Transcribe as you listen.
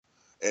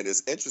And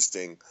it's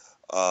interesting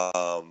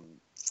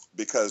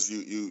because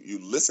you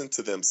listen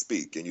to them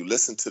speak and you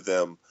listen to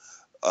them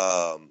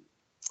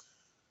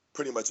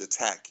pretty much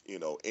attack,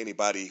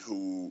 anybody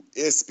who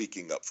is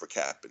speaking up for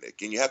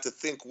Kaepernick. And you have to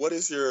think, what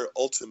is your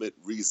ultimate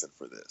reason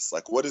for this?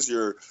 Like, what is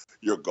your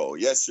goal?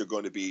 Yes, you're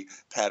going to be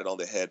patted on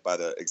the head by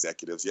the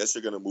executives. Yes,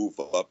 you're going to move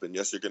up, and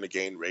yes, you're going to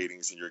gain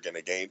ratings, and you're going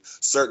to gain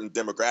certain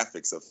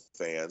demographics of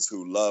fans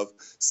who love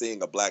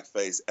seeing a black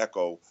face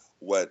echo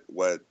what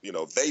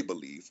they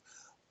believe.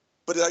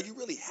 But are you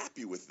really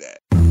happy with that?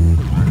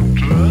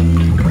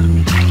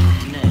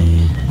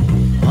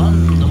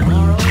 On the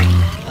morrow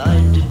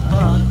I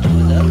depart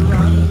with a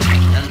run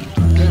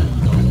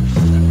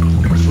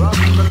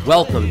and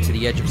Welcome to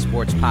the Edge of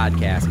Sports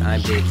podcast.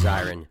 I'm Dave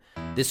Zirin.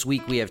 This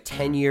week we have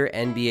 10-year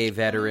NBA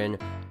veteran,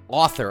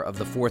 author of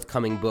the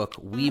forthcoming book,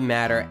 We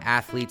Matter,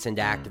 Athletes and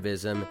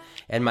Activism,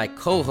 and my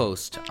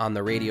co-host on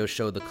the radio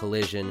show The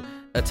Collision,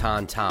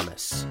 Etan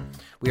Thomas.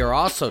 We are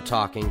also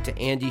talking to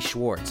Andy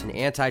Schwartz, an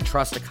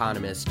antitrust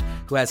economist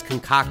who has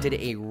concocted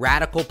a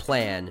radical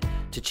plan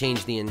to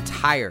change the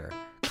entire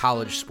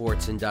college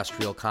sports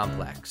industrial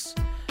complex.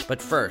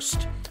 But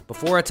first,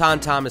 before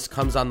Etan Thomas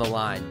comes on the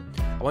line,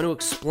 I want to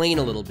explain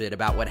a little bit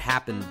about what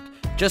happened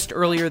just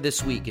earlier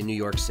this week in New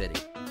York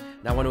City.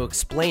 And I want to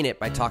explain it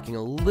by talking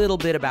a little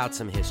bit about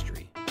some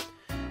history.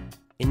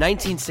 In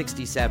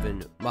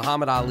 1967,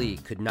 Muhammad Ali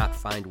could not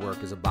find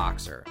work as a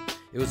boxer.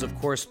 It was, of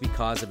course,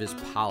 because of his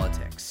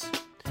politics.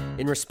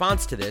 In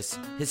response to this,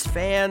 his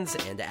fans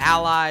and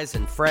allies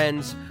and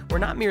friends were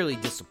not merely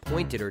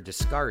disappointed or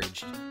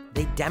discouraged.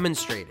 They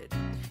demonstrated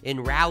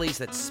in rallies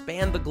that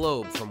spanned the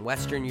globe from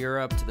Western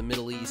Europe to the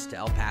Middle East to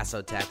El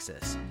Paso,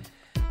 Texas.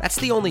 That's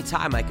the only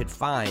time I could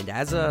find,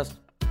 as a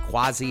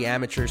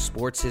quasi-amateur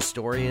sports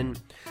historian,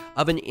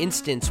 of an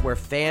instance where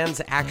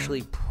fans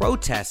actually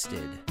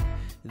protested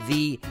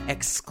the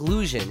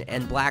exclusion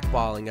and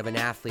blackballing of an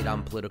athlete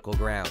on political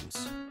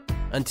grounds.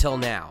 Until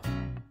now.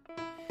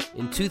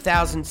 In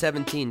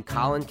 2017,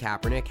 Colin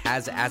Kaepernick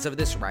has, as of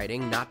this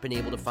writing, not been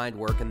able to find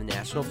work in the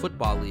National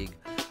Football League,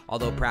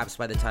 although perhaps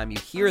by the time you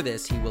hear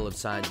this, he will have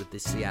signed with the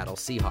Seattle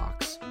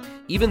Seahawks.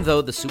 Even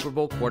though the Super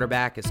Bowl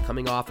quarterback is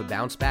coming off a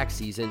bounce-back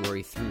season where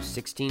he threw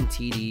 16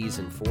 TDs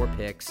and 4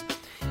 picks,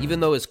 even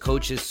though his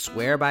coaches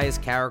swear by his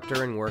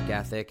character and work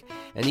ethic,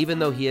 and even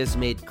though he has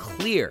made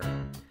clear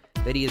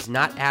that he is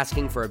not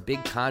asking for a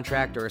big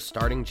contract or a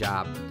starting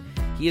job,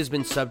 he has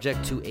been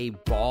subject to a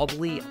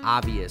baldly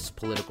obvious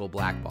political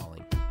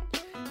blackballing.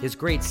 His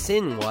great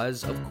sin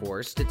was, of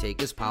course, to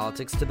take his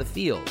politics to the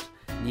field,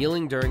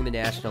 kneeling during the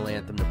national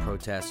anthem to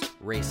protest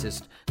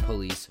racist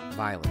police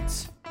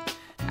violence.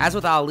 As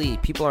with Ali,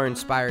 people are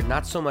inspired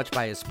not so much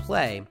by his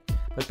play,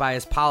 but by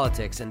his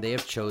politics, and they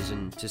have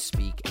chosen to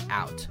speak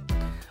out.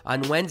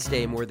 On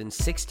Wednesday, more than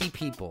 60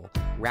 people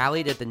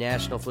rallied at the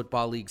National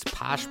Football League's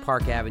Posh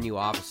Park Avenue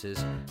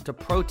offices to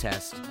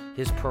protest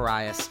his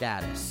pariah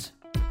status.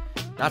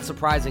 Not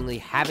surprisingly,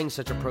 having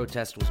such a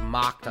protest was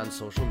mocked on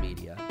social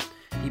media,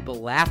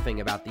 people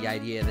laughing about the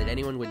idea that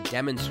anyone would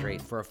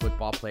demonstrate for a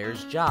football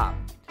player's job.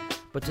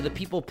 But to the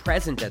people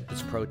present at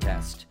this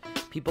protest,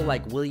 people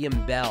like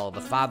William Bell,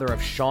 the father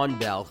of Sean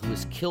Bell, who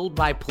was killed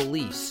by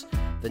police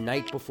the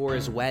night before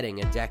his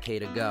wedding a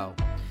decade ago,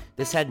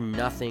 this had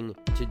nothing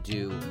to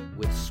do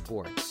with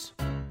sports.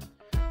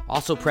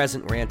 Also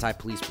present were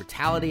anti-police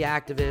brutality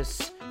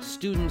activists,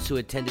 students who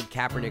attended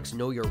Kaepernick's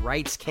Know Your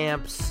Rights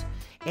camps,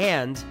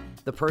 and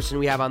the person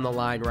we have on the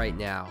line right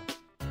now,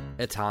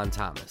 Etan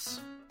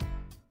Thomas.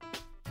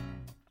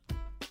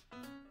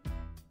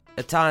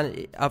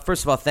 Etan,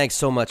 first of all, thanks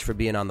so much for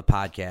being on the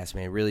podcast,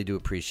 man. Really do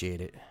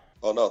appreciate it.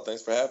 Oh, no,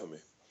 thanks for having me.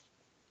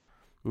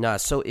 No,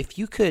 so if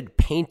you could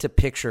paint a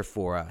picture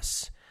for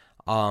us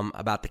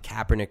about the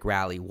Kaepernick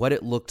rally, what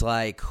it looked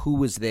like, who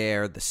was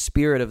there, the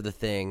spirit of the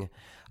thing,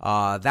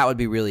 that would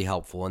be really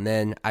helpful. And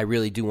then I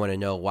really do want to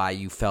know why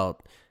you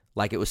felt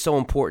like it was so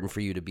important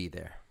for you to be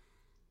there.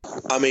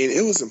 I mean,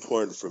 it was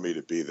important for me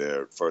to be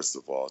there, first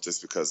of all,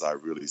 just because I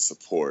really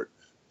support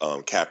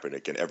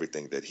Kaepernick and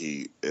everything that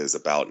he is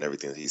about and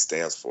everything that he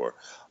stands for.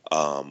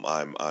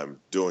 I'm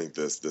doing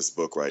this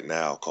book right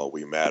now called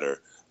We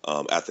Matter,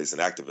 Athletes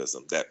and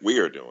Activism, that we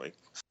are doing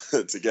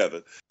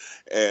together.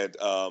 And,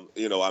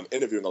 I'm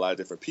interviewing a lot of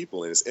different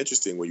people. And it's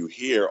interesting when you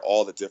hear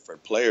all the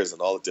different players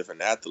and all the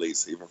different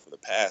athletes, even from the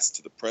past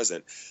to the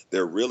present,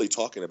 they're really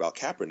talking about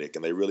Kaepernick,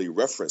 and they really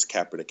reference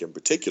Kaepernick in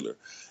particular.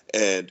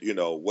 And,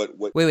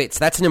 Wait, so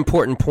that's an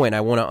important point.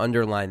 I want to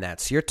underline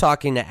that. So you're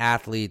talking to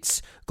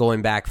athletes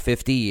going back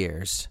 50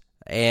 years,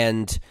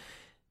 and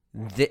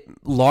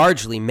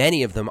largely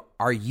many of them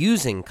are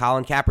using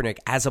Colin Kaepernick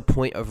as a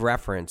point of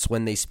reference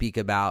when they speak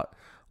about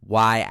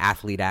why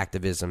athlete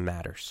activism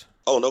matters.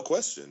 Oh, no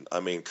question. I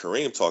mean,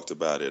 Kareem talked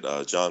about it.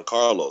 John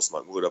Carlos,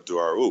 Mahmoud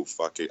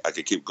Abdul-Rauf, I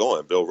could keep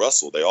going. Bill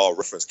Russell, they all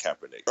reference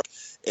Kaepernick.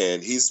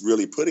 And he's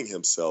really putting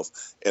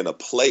himself in a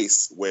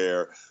place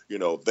where,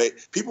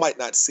 people might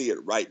not see it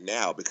right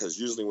now, because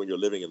usually when you're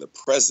living in the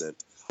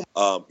present,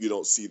 you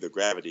don't see the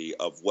gravity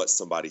of what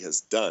somebody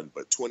has done.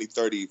 But 20,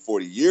 30,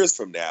 40 years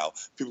from now,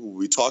 people will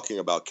be talking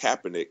about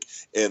Kaepernick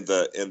in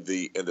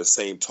the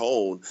same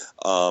tone,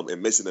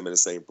 and mention them in the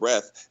same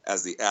breath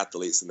as the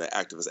athletes and the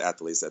activist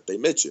athletes that they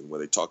mentioned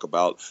when they talk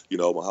about,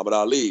 Muhammad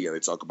Ali, and they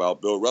talk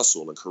about Bill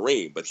Russell and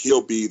Kareem. But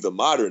he'll be the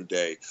modern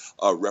day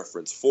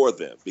reference for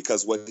them,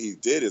 because what he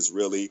did is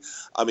really,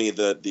 I mean,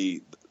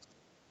 the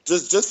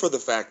just for the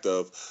fact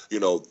of,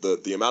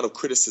 the amount of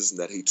criticism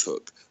that he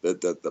took,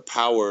 the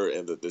power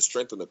and the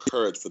strength and the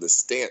courage for the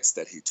stance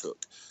that he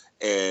took,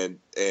 and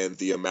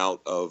the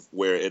amount of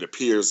where it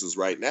appears is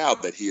right now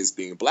that he is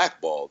being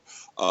blackballed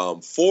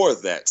for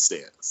that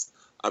stance.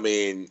 I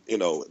mean,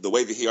 the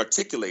way that he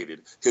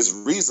articulated his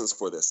reasons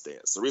for this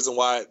stance, the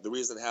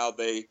reason how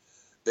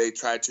they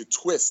tried to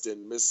twist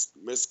and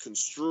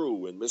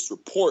misconstrue and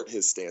misreport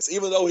his stance,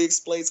 even though he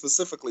explained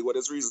specifically what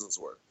his reasons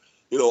were.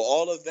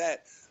 All of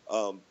that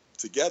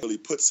together really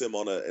puts him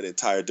on an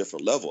entire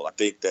different level. I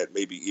think that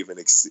maybe even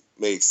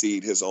may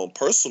exceed his own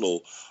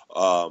personal,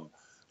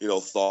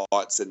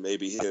 thoughts, and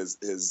maybe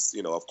his,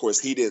 of course,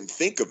 he didn't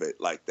think of it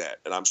like that,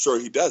 and I'm sure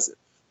he doesn't.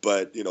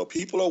 But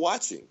people are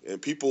watching,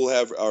 and people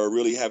are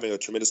really having a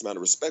tremendous amount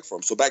of respect for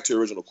him. So back to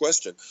your original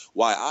question,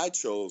 why I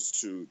chose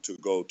to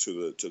go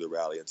to the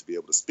rally and to be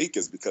able to speak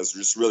is because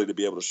just really to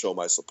be able to show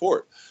my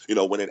support.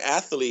 When an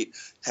athlete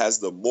has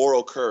the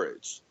moral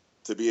courage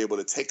to be able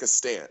to take a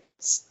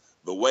stance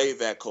the way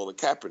that Colin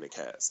Kaepernick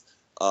has,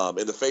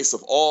 in the face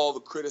of all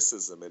the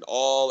criticism and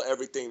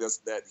everything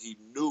that he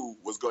knew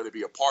was going to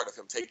be a part of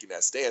him taking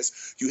that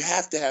stance, you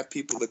have to have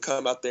people that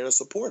come out there and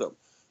support him.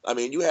 I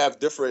mean, you have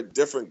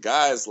different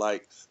guys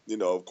like,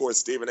 of course,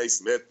 Stephen A.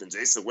 Smith and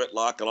Jason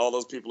Whitlock and all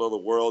those people of the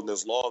world. And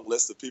there's a long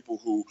list of people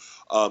who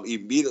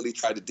immediately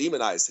tried to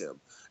demonize him.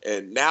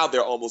 And now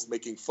they're almost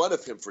making fun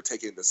of him for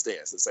taking the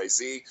stance and say,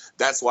 see,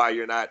 that's why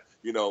you're not,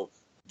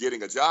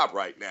 getting a job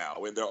right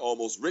now. And they're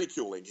almost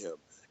ridiculing him.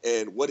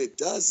 And what it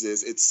does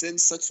is it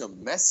sends such a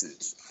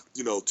message,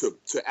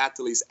 to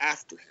athletes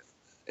after him.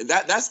 And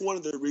that's one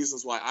of the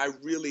reasons why I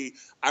really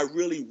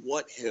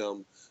want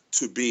him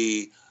to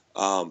be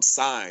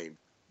signed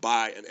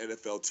by an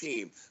NFL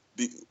team.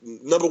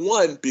 Number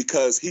one,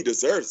 because he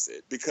deserves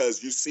it,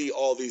 because you see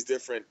all these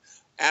different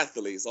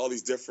athletes, all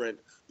these different,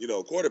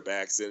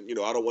 quarterbacks, and,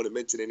 I don't want to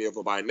mention any of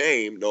them by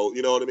name, no,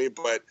 you know what I mean?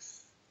 But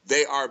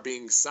they are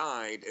being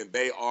signed, and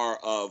they are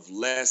of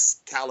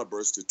less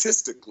caliber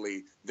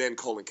statistically than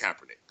Colin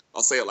Kaepernick.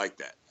 I'll say it like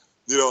that.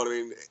 You know what I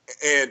mean?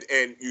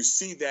 And you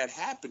see that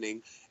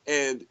happening,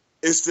 and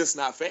it's just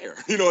not fair.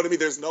 You know what I mean?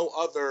 There's no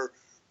other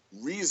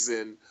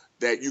reason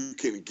that you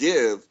can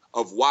give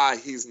of why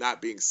he's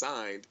not being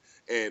signed,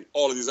 and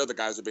all of these other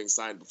guys are being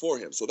signed before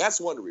him. So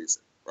that's one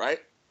reason, right?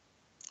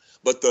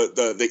 But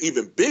the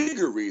even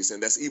bigger reason,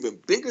 that's even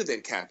bigger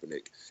than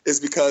Kaepernick, is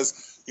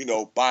because,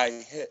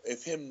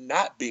 if him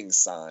not being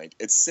signed,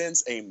 it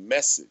sends a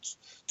message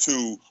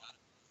to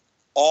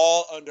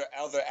all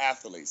other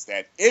athletes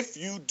that if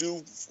you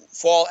do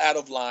fall out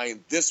of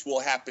line, this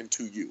will happen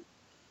to you.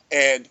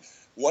 And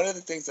one of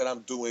the things that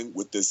I'm doing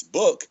with this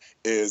book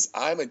is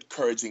I'm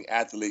encouraging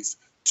athletes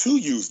to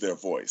use their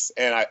voice.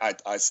 And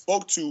I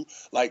spoke to,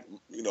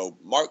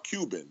 Mark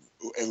Cuban,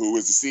 who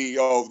is the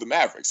CEO of the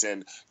Mavericks,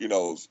 and,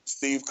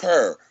 Steve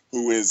Kerr,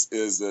 who is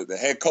the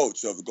head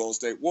coach of the Golden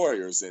State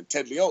Warriors, and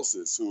Ted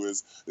Leonsis, who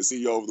is the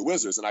CEO of the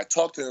Wizards. And I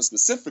talked to him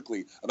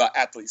specifically about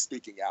athletes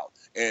speaking out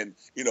and,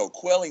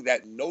 quelling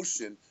that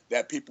notion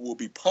that people will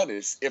be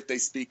punished if they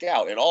speak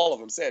out. And all of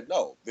them said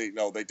no. They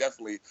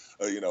definitely,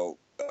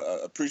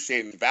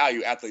 appreciate and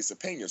value athletes'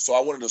 opinions. So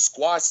I wanted to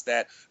squash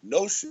that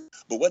notion.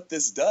 But what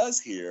this does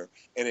here,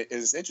 and it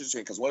is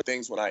interesting, because one of the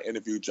things when I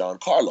interviewed John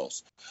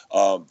Carlos,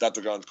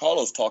 Dr. John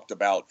Carlos talked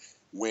about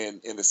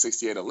when in the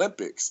 '68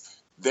 Olympics,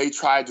 they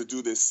tried to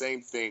do this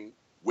same thing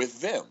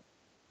with them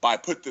by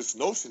put this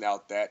notion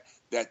out that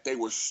they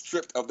were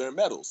stripped of their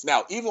medals.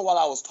 Now, even while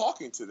I was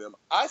talking to them,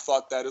 I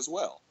thought that as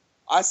well.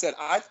 I said,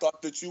 I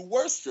thought that you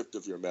were stripped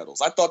of your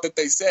medals. I thought that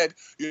they said,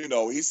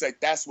 he said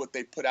that's what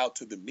they put out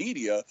to the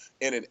media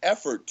in an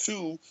effort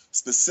to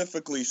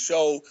specifically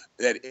show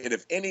that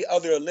if any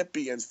other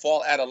Olympians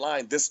fall out of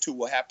line, this too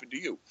will happen to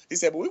you. He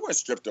said, but we weren't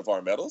stripped of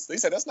our medals. They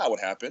said, that's not what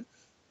happened.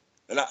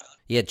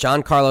 Yeah,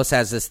 John Carlos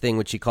has this thing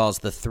which he calls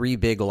the 3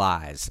 big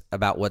lies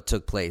about what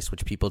took place,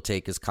 which people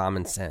take as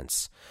common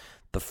sense.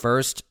 The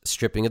first,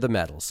 stripping of the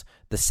medals.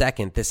 The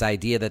second, this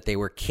idea that they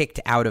were kicked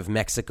out of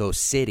Mexico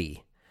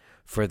City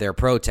for their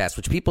protest,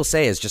 which people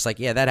say is just like,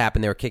 yeah, that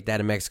happened. They were kicked out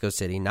of Mexico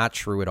City. Not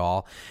true at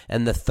all.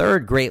 And the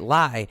third great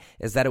lie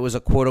is that it was a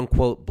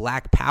quote-unquote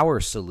Black Power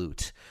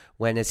salute,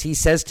 when, as he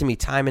says to me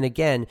time and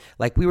again,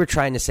 like we were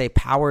trying to say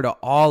power to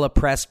all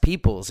oppressed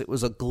peoples. It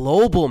was a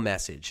global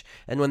message.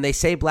 And when they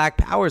say Black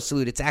Power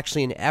salute, it's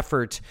actually an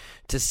effort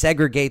to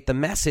segregate the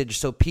message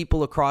so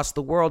people across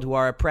the world who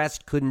are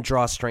oppressed couldn't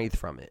draw strength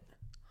from it.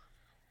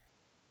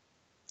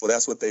 Well,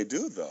 that's what they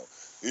do, though.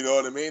 You know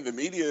what I mean? The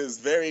media is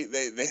they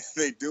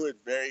do it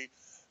very,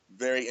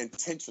 very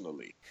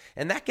intentionally.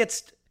 And that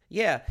gets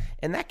Yeah,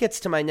 and that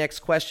gets to my next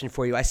question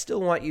for you. I still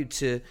want you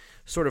to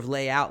sort of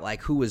lay out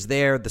like who was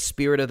there, the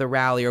spirit of the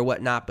rally or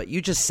whatnot, but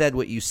you just said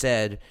what you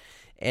said,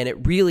 and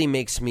it really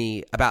makes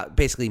me about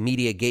basically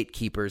media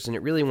gatekeepers, and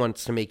it really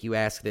wants to make you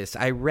ask this.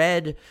 I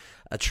read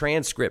a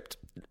transcript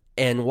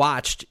and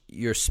watched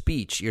your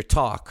speech, your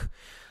talk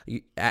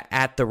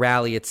at the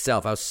rally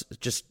itself. I was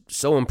just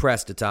so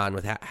impressed, Etan,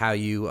 with how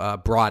you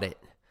brought it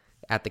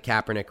at the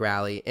Kaepernick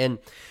rally. And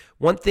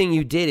one thing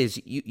you did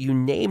is you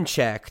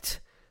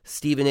name-checked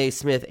Stephen A.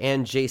 Smith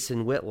and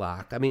Jason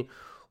Whitlock. I mean,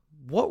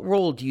 what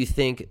role do you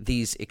think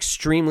these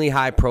extremely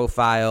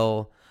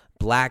high-profile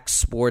black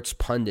sports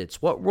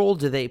pundits, what role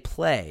do they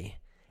play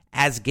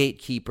as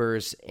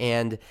gatekeepers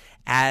and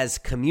as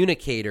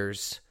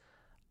communicators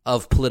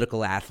of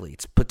political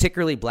athletes,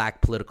 particularly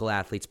black political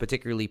athletes,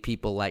 particularly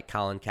people like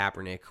Colin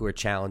Kaepernick who are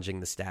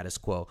challenging the status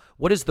quo?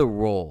 What is the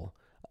role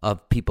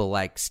of people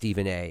like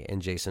Stephen A.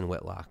 and Jason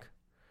Whitlock?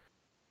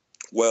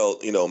 Well,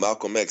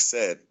 Malcolm X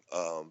said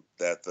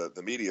that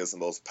the media is the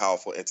most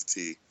powerful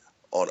entity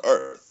on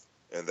earth,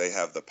 and they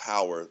have the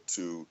power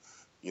to,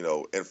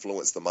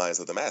 influence the minds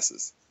of the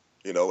masses,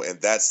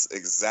 and that's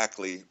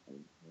exactly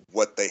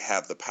what they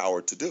have the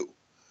power to do.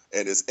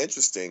 And it's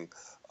interesting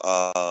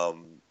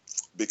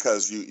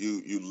because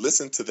you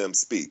listen to them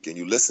speak, and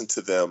you listen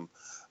to them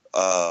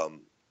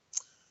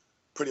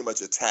pretty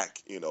much attack,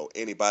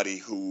 anybody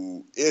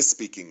who is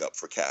speaking up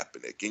for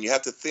Kaepernick. And you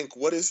have to think,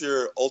 what is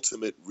your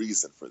ultimate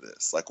reason for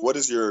this? Like, what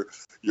is your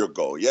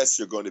goal? Yes,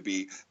 you're going to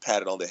be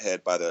patted on the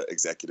head by the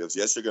executives.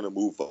 Yes, you're going to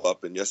move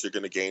up, and yes, you're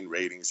going to gain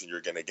ratings, and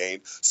you're going to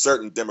gain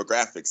certain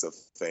demographics of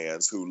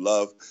fans who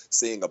love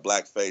seeing a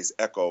black face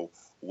echo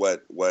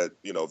what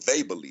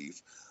they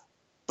believe.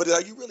 But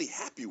are you really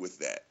happy with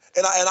that?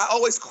 And I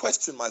always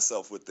question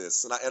myself with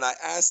this, and I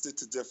asked it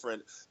to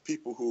different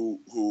people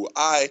who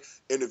I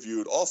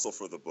interviewed also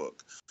for the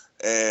book,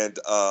 and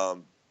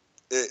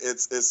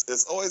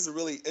it's always a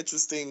really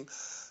interesting,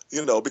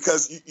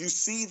 because you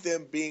see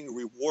them being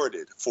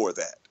rewarded for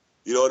that.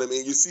 You know what I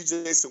mean? You see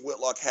Jason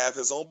Whitlock have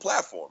his own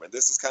platform, and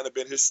this has kind of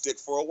been his shtick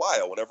for a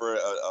while. Whenever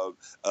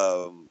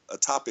a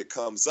topic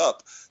comes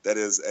up that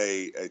is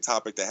a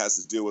topic that has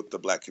to deal with the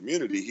black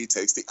community, he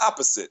takes the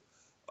opposite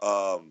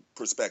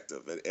perspective,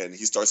 and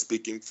he starts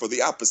speaking for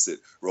the opposite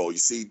role. You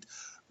see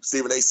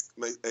Stephen A.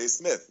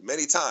 Smith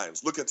many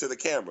times look into the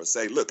camera,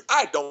 say, look,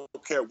 I don't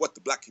care what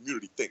the black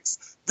community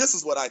thinks. This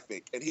is what I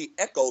think. And he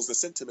echoes the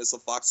sentiments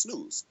of Fox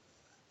News.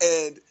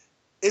 And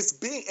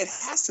it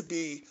has to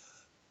be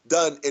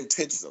done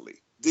intentionally.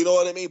 Do you know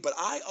what I mean? But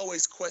I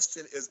always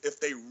question is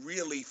if they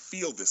really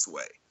feel this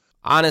way.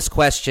 Honest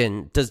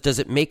question. Does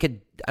it make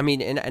and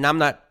I'm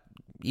not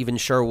even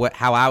sure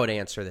how I would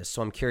answer this,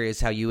 so I'm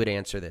curious how you would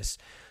answer this.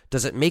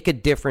 Does it make a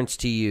difference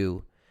to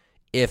you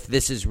if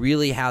this is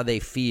really how they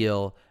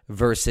feel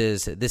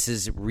versus this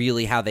is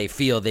really how they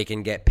feel they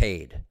can get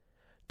paid?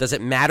 Does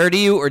it matter to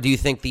you, or do you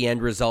think the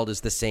end result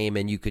is the same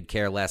and you could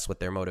care less what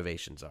their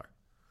motivations are?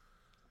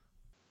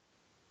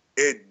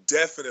 It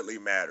definitely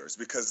matters,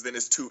 because then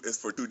it's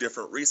for two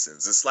different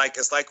reasons. It's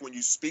like when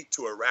you speak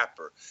to a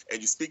rapper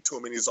and you speak to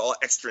him and he's all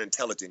extra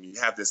intelligent. You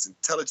have this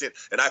intelligent,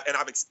 and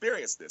I've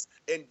experienced this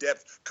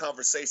in-depth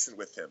conversation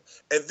with him,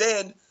 and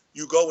then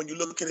you go and you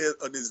look at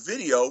his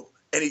video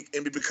and he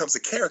becomes a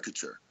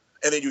caricature.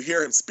 And then you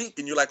hear him speak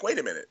and you're like, wait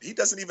a minute, he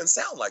doesn't even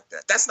sound like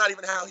that. That's not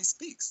even how he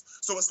speaks.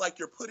 So it's like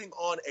you're putting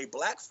on a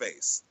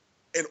blackface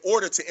in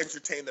order to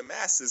entertain the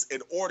masses,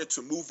 in order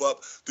to move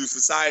up through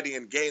society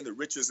and gain the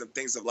riches and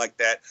things like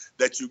that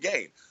you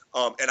gain.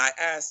 And I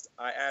asked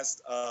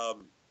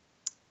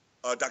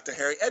Dr.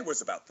 Harry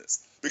Edwards about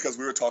this, because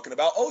we were talking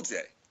about OJ.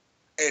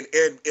 And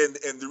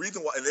the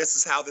reason why, and this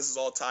is how this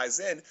all ties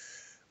in,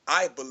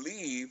 I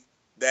believe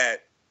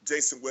that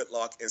Jason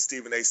Whitlock and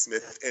Stephen A.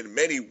 Smith in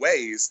many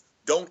ways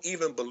don't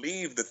even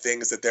believe the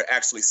things that they're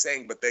actually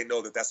saying, but they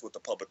know that that's what the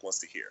public wants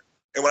to hear.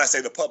 And when I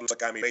say the public,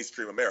 I mean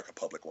mainstream America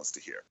public wants to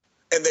hear.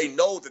 And they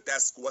know that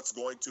that's what's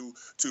going to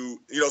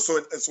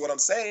so what I'm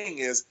saying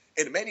is,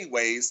 in many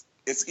ways,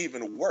 it's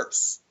even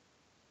worse.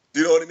 Do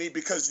you know what I mean?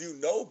 Because you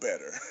know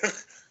better.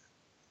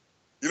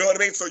 You know what I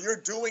mean? So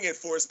you're doing it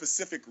for a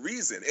specific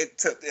reason.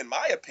 In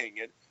my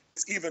opinion,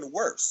 it's even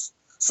worse.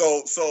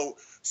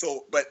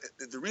 But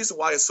the reason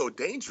why it's so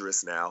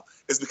dangerous now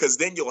is because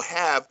then you'll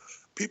have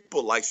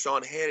people like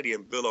Sean Hannity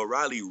and Bill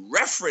O'Reilly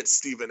reference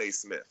Stephen A.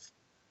 Smith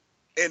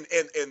in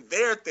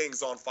their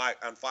things on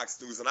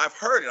Fox News. And I've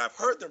heard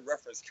them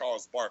reference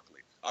Charles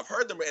Barkley. I've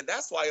heard them. And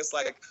that's why it's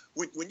like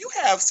when you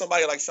have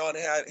somebody like Sean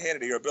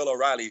Hannity or Bill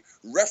O'Reilly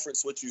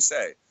reference what you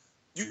say,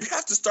 you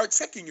have to start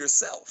checking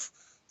yourself.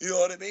 You know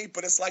what I mean?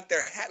 But it's like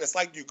it's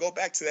like you go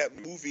back to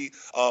that movie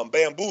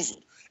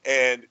Bamboozled.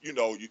 And, you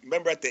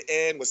remember at the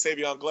end when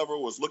Savion Glover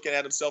was looking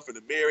at himself in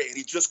the mirror and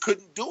he just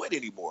couldn't do it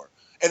anymore.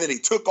 And then he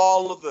took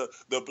all of the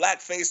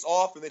blackface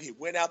off, and then he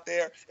went out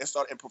there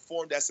and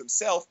performed as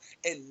himself,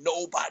 and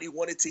nobody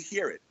wanted to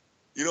hear it.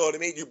 You know what I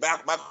mean?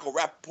 Michael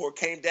Rappaport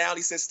came down.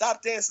 He said,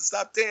 stop dancing.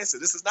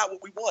 This is not what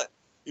we want.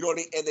 You know what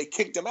I mean? And they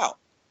kicked him out.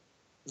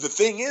 The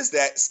thing is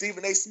that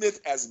Stephen A.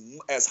 Smith,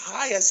 as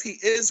high as he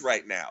is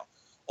right now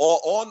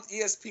on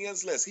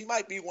ESPN's list. He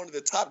might be one of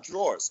the top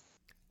drawers.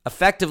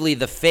 Effectively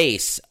the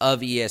face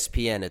of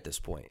ESPN at this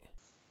point.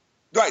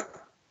 Right.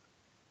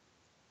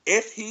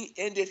 If he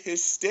ended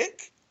his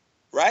shtick,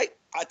 right,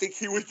 I think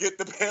he would get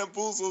the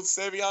bamboozled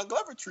Savion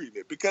Glover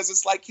treatment, because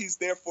it's like he's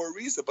there for a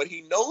reason, but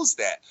he knows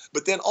that.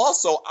 But then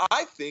also,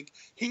 I think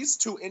he's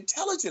too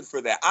intelligent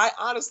for that. I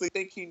honestly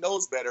think he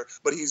knows better,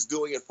 but he's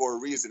doing it for a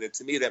reason, and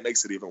to me, that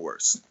makes it even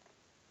worse.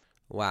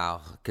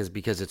 Wow,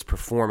 because it's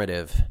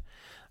performative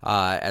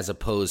as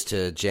opposed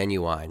to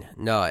genuine.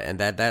 No, and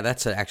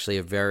that's actually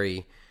a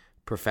very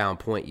profound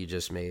point you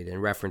just made in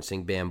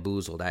referencing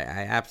bamboozled. I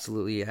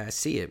absolutely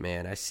see it,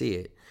 man. I see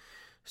it.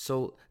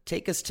 So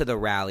take us to the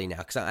rally now,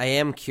 because I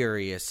am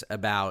curious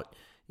about,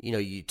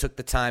 you took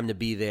the time to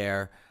be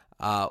there.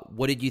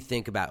 What did you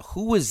think about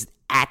who was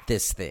at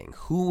this thing?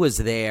 Who was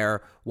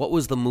there? What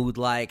was the mood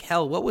like?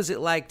 Hell, what was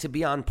it like to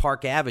be on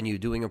Park Avenue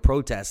doing a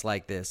protest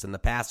like this and the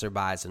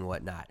passerbys and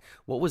whatnot?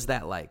 What was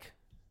that like?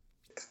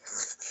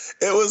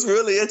 It was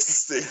really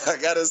interesting, I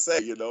gotta say,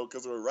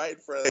 because we're right in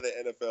front of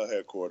the NFL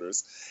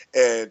headquarters,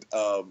 and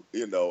I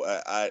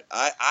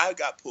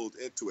got pulled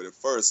into it at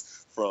first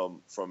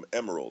from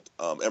Emerald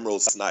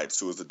Snipes,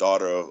 who is the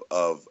daughter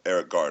of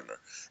Eric Gardner,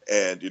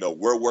 and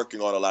we're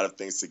working on a lot of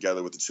things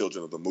together with the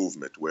Children of the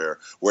Movement, where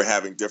we're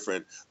having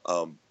different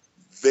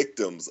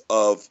victims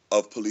of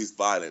police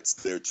violence,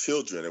 their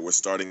children, and we're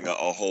starting a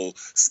whole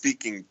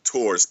speaking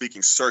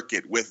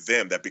circuit with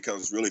them that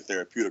becomes really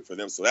therapeutic for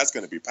them. So that's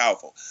going to be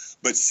powerful.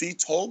 But she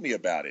told me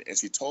about it, and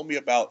she told me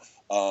about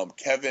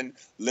Kevin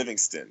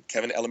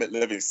Element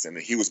Livingston,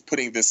 and he was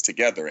putting this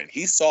together, and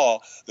he saw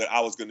that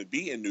I was going to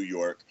be in New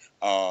York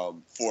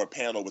for a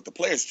panel with the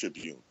Players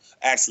Tribune,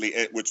 actually,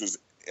 which was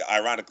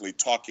ironically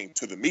talking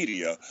to the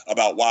media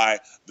about why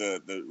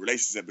the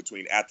relationship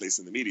between athletes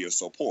and the media is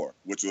so poor,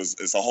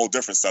 it's a whole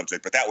different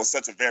subject, but that was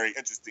such a very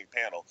interesting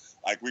panel.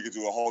 Like, we could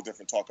do a whole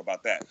different talk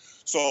about that.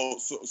 So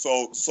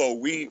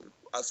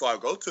I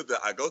go to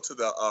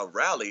the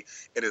rally.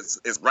 It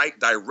is right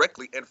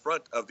directly in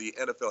front of the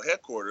NFL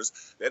headquarters.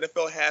 The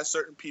NFL has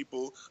certain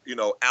people,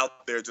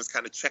 out there just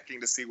kind of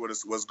checking to see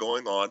what's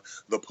going on.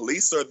 The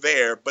police are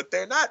there, but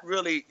they're not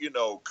really,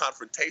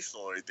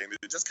 confrontational or anything.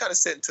 They're just kind of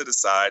sitting to the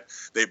side.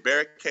 They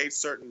barricade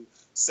certain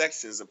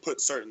sections and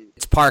put certain.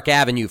 It's Park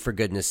Avenue, for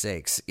goodness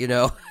sakes,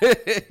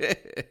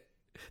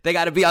 They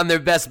got to be on their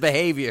best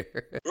behavior.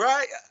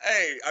 Right.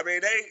 Hey, I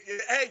mean,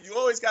 you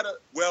always got to,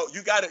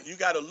 you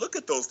got to look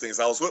at those things.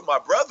 I was with my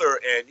brother,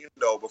 and,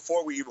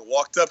 before we even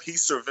walked up,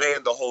 he's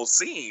surveying the whole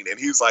scene, and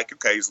he's like,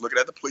 okay, he's looking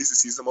at the police. He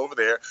sees them over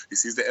there. He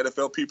sees the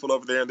NFL people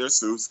over there in their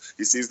suits.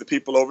 He sees the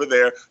people over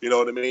there, you know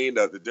what I mean?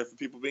 The different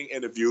people being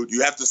interviewed.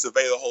 You have to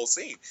survey the whole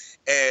scene.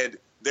 And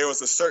there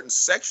was a certain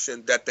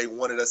section that they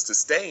wanted us to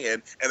stay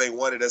in, and they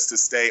wanted us to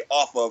stay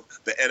off of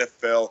the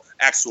NFL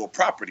actual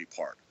property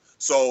part.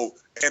 So,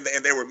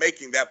 and they were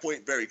making that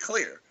point very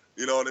clear.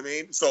 You know what I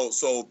mean? So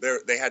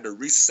they had to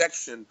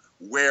resection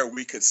where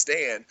we could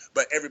stand,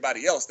 but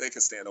everybody else, they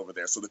could stand over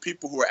there. So the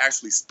people who were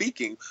actually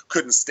speaking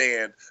couldn't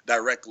stand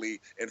directly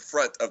in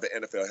front of the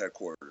NFL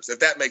headquarters, if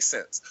that makes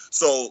sense.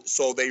 So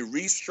they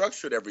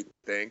restructured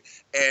everything.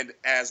 And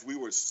as we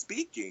were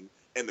speaking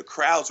and the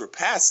crowds were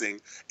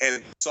passing,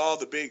 and saw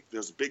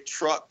there's a big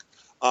truck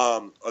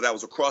that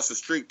was across the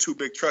street, two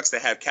big trucks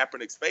that had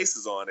Kaepernick's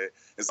faces on it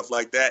and stuff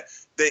like that.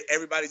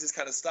 Everybody just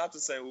kind of stopped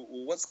and saying,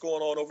 well, what's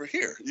going on over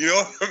here? You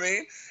know what I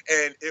mean?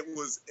 And it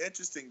was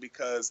interesting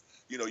because,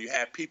 you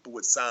had people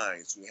with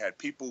signs. You had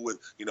people with,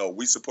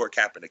 we support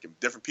Kaepernick, and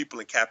different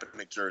people in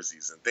Kaepernick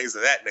jerseys and things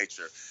of that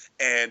nature.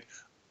 And,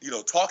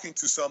 talking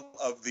to some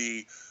of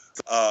the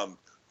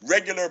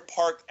regular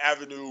Park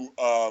Avenue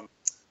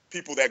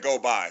people that go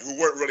by who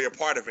weren't really a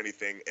part of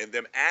anything, and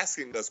them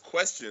asking us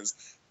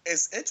questions,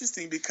 it's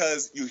interesting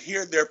because you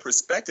hear their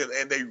perspective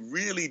and they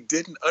really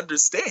didn't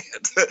understand.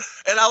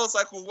 And I was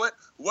like, well,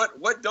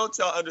 what don't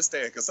y'all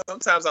understand? Because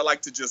sometimes I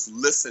like to just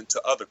listen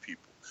to other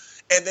people.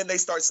 And then they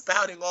start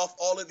spouting off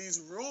all of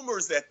these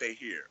rumors that they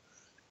hear.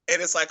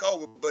 And it's like,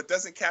 oh, but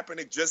doesn't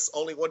Kaepernick just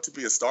only want to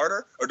be a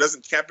starter? Or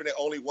doesn't Kaepernick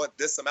only want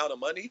this amount of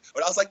money?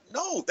 But I was like,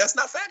 no, that's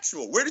not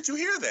factual. Where did you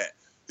hear that?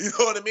 You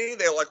know what I mean?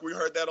 They're like, we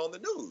heard that on the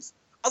news.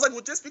 I was like,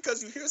 well, just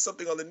because you hear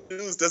something on the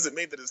news doesn't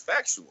mean that it's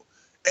factual.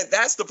 And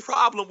that's the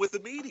problem with the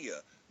media,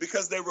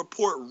 because they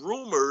report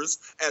rumors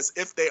as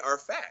if they are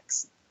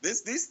facts.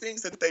 These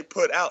things that they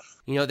put out.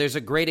 There's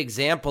a great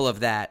example of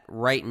that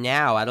right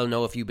now. I don't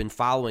know if you've been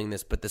following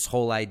this, but this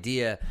whole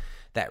idea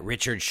that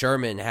Richard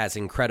Sherman has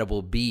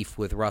incredible beef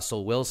with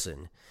Russell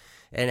Wilson,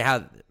 and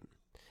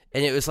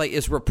it was like,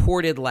 it's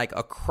reported like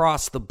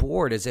across the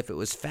board as if it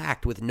was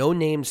fact, with no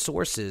named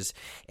sources,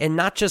 and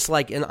not just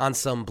like on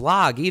some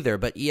blog either,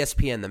 but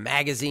ESPN, the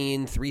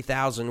magazine,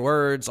 3,000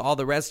 words, all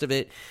the rest of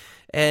it.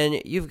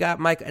 And you've got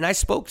Mike, and I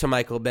spoke to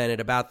Michael Bennett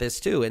about this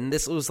too. And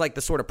this was like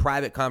the sort of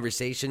private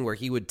conversation where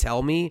he would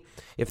tell me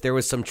if there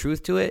was some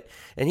truth to it.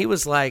 And he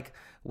was like,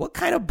 what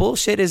kind of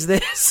bullshit is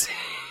this?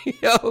 You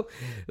know,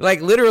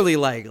 like literally,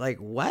 like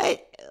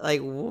what?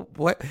 Like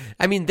what?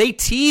 I mean, they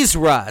tease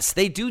Russ.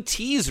 They do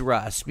tease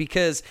Russ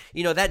because,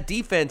 you know, that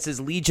defense is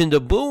Legion to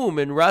Boom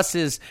and Russ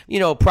is, you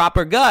know,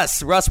 proper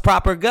Gus, Russ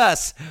proper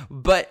Gus.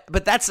 But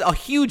that's a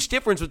huge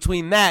difference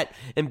between that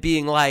and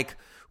being like,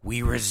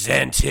 we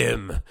resent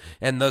him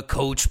and the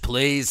coach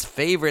plays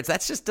favorites.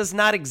 That just does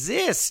not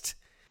exist.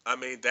 I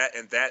mean,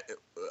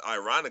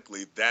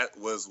 ironically, that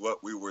was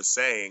what we were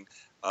saying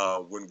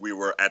when we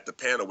were at the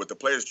panel with the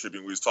Players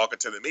Tribune. We was talking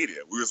to the media.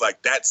 We was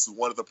like, that's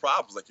one of the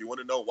problems. Like, you want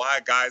to know why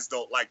guys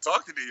don't like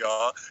talking to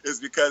y'all is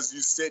because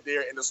you sit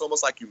there and it's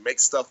almost like you make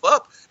stuff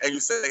up and you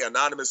say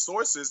anonymous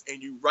sources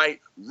and you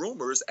write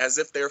rumors as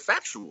if they're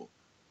factual.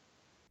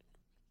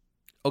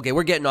 Okay,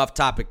 we're getting off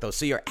topic, though.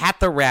 So you're at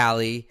the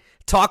rally.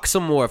 Talk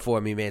some more for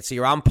me, man. So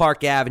you're on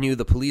Park Avenue.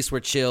 The police were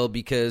chill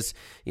because,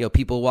 you know,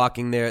 people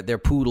walking their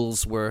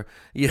poodles were,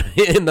 you know,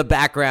 in the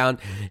background.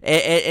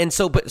 And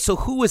so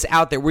who was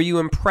out there? Were you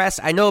impressed?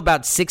 I know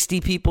about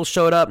 60 people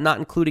showed up, not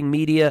including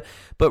media.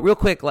 But real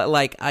quick,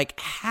 like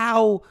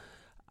how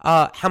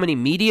many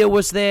media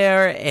was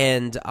there?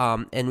 And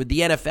with the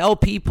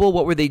NFL people,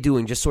 what were they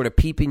doing? Just sort of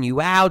peeping you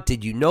out?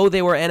 Did you know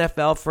they were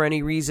NFL for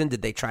any reason?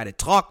 Did they try to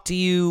talk to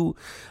you?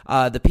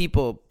 The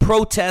people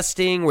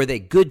protesting, were they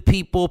good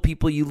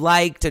people you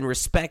liked and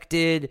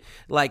respected?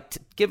 Like,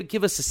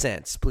 give us a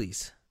sense,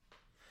 please.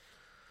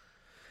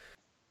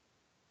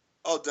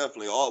 Oh,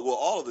 definitely.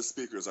 All of the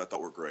speakers I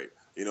thought were great.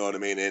 You know what I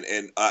mean?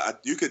 And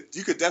you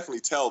could definitely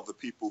tell the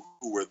people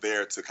who were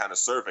there to kind of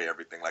survey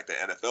everything, like the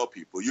NFL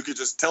people. You could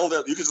just tell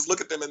them. You could just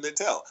look at them and then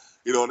tell.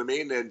 You know what I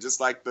mean? And just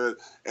like the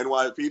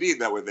NYPD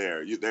that were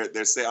there,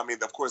 they're saying. I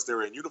mean, of course they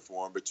were in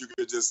uniform, but you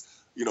could just,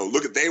 you know,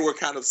 look at. They were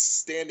kind of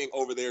standing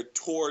over there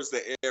towards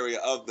the area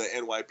of the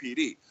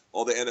NYPD.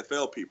 All the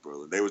NFL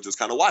people, and they were just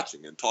kind of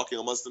watching and talking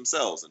amongst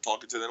themselves and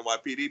talking to the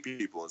NYPD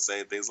people and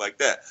saying things like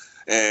that.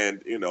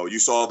 And, you know, you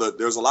saw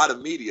there's a lot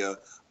of media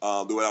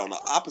that were on the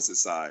opposite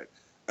side.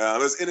 It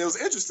was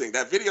interesting.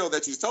 That video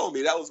that you told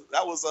me, that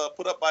was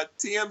put up by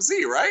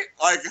TMZ, right?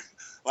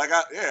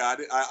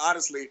 I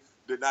honestly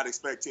did not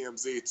expect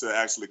TMZ to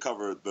actually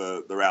cover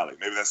the rally.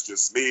 Maybe that's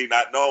just me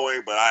not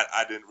knowing, but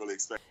I didn't really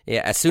expect.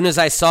 Yeah, as soon as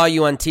I saw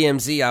you on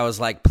TMZ, I was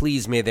like,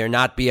 please, may there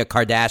not be a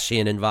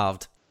Kardashian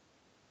involved.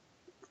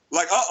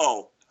 Like,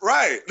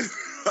 right.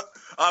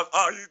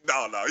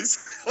 No,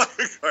 he's like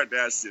a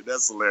Kardashian.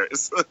 That's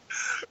hilarious.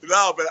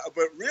 No, but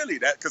really,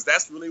 because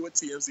that's really what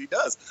TMZ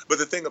does. But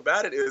the thing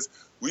about it is,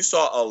 we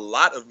saw a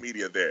lot of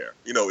media there.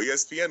 You know,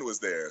 ESPN was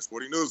there,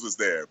 Sporting News was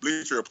there,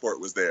 Bleacher Report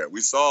was there. We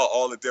saw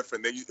all the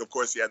different. Then, of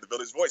course, you had the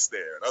Village Voice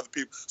there and other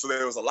people. So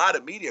there was a lot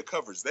of media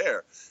coverage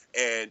there,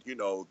 and you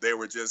know, they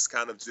were just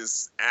kind of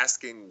just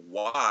asking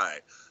why.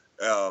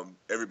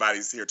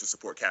 Everybody's here to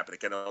support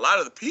Kaepernick. And a lot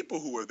of the people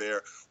who were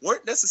there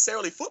weren't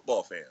necessarily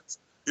football fans.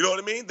 You know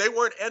what I mean? They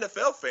weren't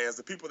NFL fans.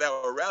 The people that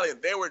were rallying,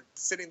 they were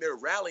sitting there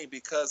rallying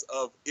because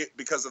of it,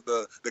 because of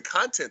the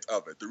content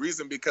of it. The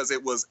reason, because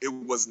it was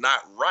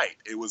not right.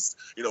 It was,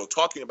 you know,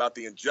 talking about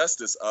the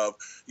injustice of,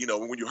 you know,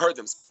 when you heard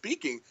them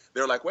speaking,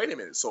 they're like, wait a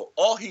minute. So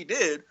all he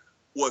did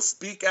was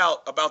speak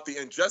out about the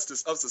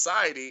injustice of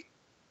society,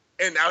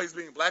 and now he's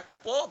being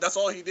blackballed. That's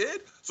all he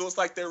did. So it's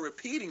like they're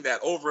repeating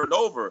that over and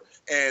over.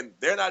 And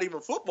they're not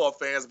even football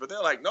fans, but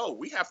they're like, no,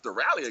 we have to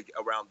rally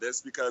around this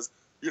because,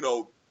 you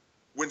know,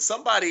 when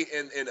somebody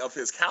in of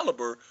his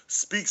caliber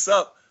speaks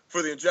up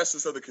for the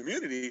injustice of the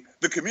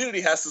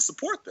community has to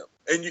support them.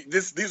 And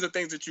these are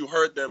things that you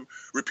heard them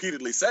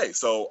repeatedly say.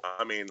 So,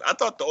 I mean, I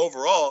thought the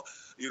overall,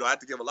 you know, I have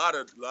to give a lot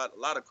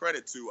of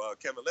credit to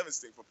Kevin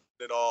Livingston for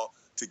putting it all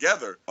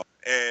together.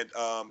 And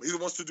he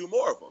wants to do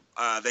more of them.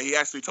 That he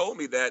actually told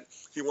me that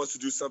he wants to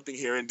do something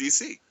here in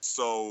D.C.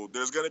 So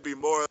there's going to be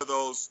more of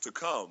those to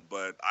come.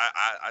 But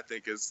I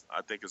think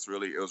it was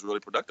really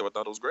productive. I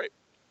thought it was great.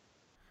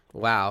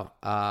 Wow,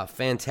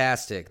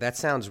 fantastic. That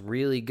sounds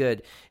really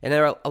good. And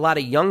there are a lot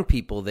of young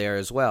people there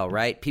as well,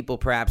 right? People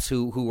perhaps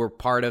who were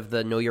part of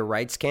the Know Your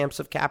Rights camps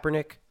of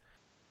Kaepernick?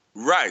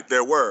 Right,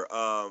 there were.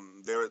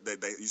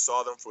 You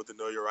saw them for the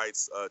Know Your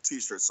Rights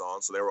T-shirts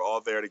on, so they were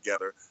all there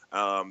together.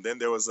 Then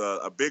there was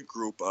a big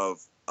group of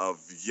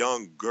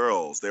young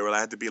girls. They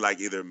had to be like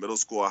either middle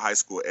school or high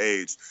school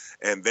age,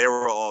 and they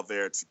were all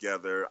there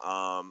together.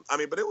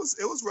 But it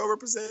was well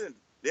represented.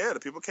 Yeah,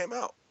 the people came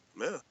out.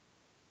 Yeah.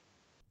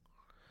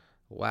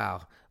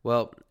 Wow.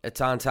 Well,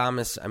 Etan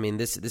Thomas, I mean,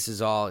 this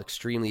is all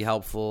extremely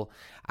helpful.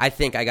 I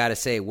think I got to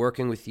say,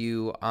 working with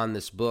you on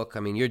this book, I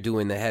mean, you're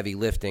doing the heavy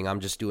lifting. I'm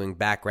just doing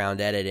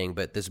background editing.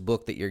 But this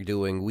book that you're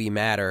doing, We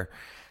Matter,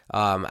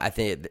 I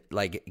think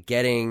like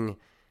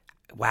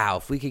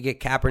if we could get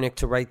Kaepernick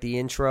to write the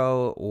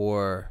intro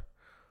or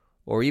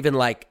even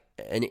like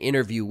an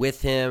interview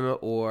with him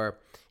or,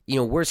 you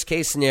know, worst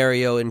case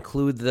scenario,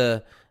 include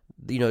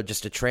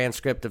just a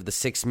transcript of the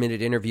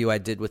 6-minute interview I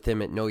did with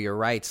him at Know Your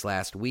Rights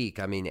last week.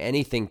 I mean,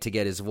 anything to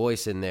get his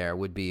voice in there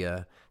would be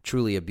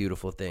truly a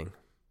beautiful thing.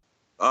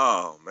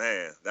 Oh,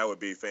 man, that would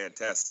be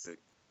fantastic.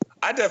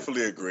 I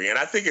definitely agree, and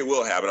I think it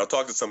will happen. I'll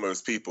talk to some of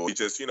his people. He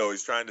just,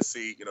 he's trying to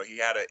see, he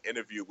had an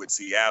interview with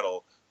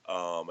Seattle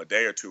a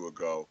day or two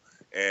ago.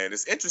 And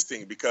it's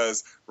interesting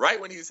because right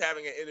when he's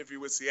having an interview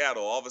with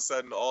Seattle, all of a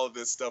sudden all of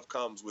this stuff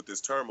comes with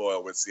this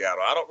turmoil with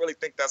Seattle. I don't really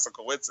think that's a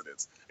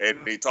coincidence. And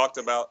he talked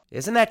about...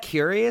 Isn't that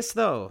curious,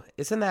 though?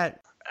 Isn't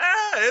that...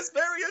 It's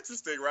very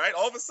interesting, right?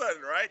 All of a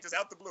sudden, right? Just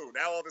out the blue.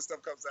 Now all this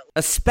stuff comes out.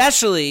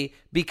 Especially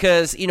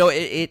because,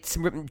 it's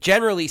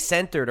generally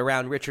centered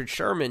around Richard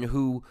Sherman,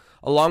 who,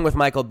 along with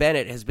Michael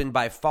Bennett, has been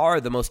by far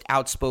the most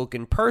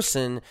outspoken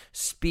person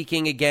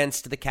speaking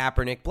against the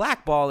Kaepernick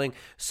blackballing.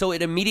 So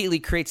it immediately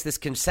creates this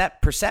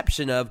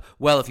perception of,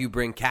 well, if you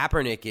bring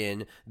Kaepernick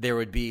in, there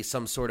would be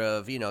some sort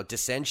of,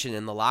 dissension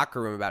in the locker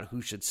room about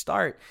who should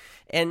start.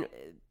 And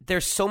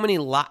there's so many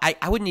I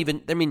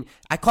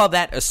call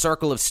that a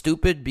circle of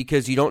stupid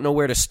because you don't know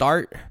where to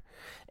start.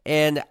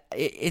 And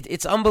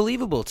it's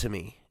unbelievable to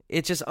me.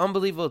 It's just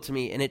unbelievable to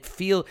me. And it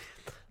feels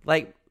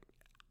like,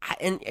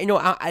 and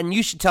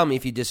you should tell me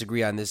if you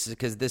disagree on this,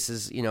 because this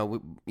is,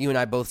 you and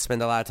I both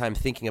spend a lot of time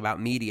thinking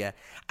about media.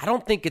 I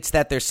don't think it's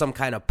that there's some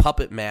kind of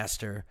puppet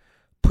master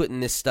putting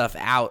this stuff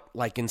out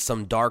like in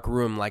some dark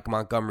room like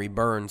Montgomery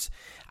Burns.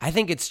 I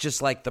think it's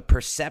just like the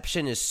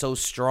perception is so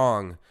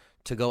strong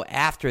to go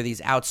after these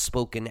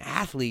outspoken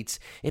athletes,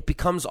 it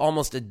becomes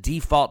almost a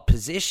default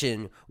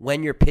position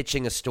when you're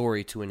pitching a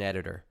story to an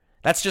editor.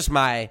 That's just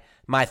my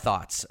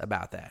thoughts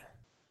about that.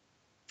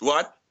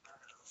 Well,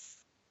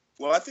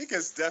 I think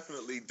it's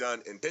definitely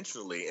done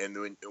intentionally. And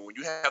when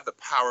you have the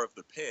power of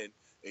the pen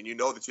and you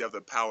know that you have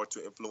the power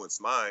to influence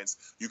minds,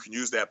 you can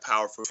use that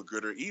power for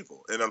good or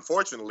evil. And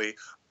unfortunately,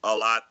 a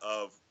lot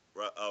of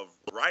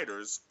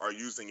writers are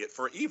using it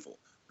for evil.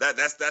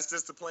 That's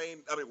just the plain.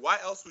 I mean, why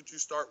else would you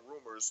start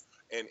rumors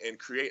and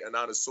create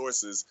anonymous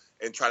sources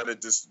and try to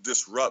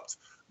disrupt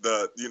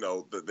the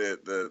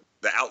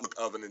outlook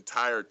of an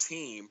entire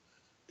team?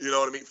 You know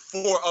what I mean?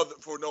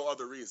 For no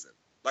other reason.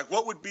 Like,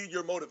 what would be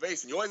your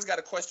motivation? You always got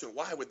to question,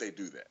 why would they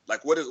do that?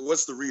 Like,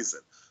 what's the reason?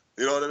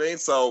 You know what I mean?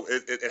 So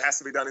it has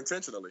to be done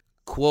intentionally.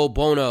 Quo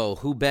bono,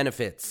 who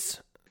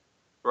benefits?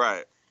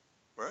 Right.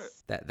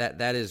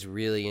 That is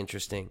really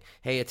interesting.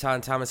 Hey,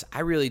 Etan Thomas, I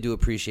really do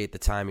appreciate the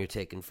time you're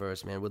taking for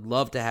us, man. Would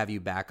love to have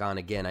you back on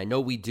again. I know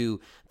we do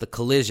the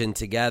Collision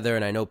together,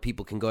 and I know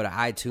people can go to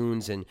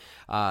iTunes and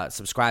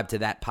subscribe to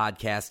that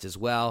podcast as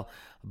well.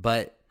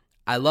 But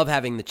I love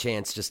having the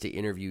chance just to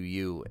interview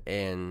you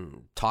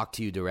and talk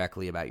to you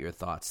directly about your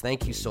thoughts.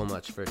 Thank you so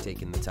much for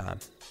taking the time.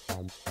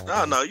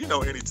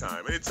 No,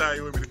 anytime. Anytime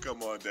you want me to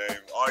come on,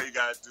 Dave, all you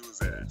got to do is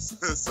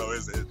ask. So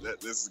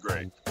this is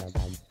great.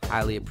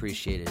 Highly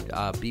appreciated.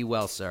 Be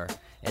well, sir.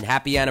 And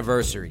happy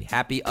anniversary.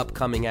 Happy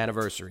upcoming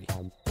anniversary.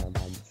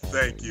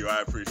 Thank you.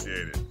 I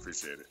appreciate it.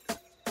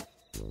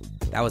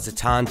 That was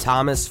Etan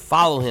Thomas.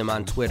 Follow him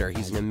on Twitter.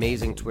 He's an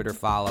amazing Twitter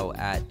follow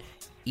at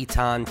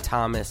Etan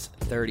Thomas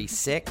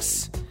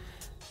 36.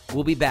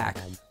 We'll be back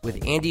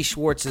with Andy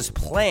Schwartz's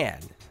plan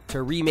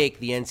to remake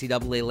the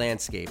NCAA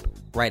landscape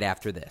right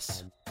after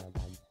this.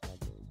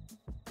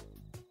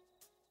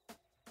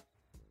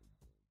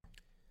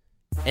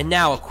 And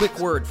now a quick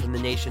word from The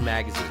Nation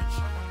magazine.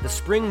 The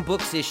spring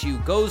books issue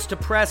goes to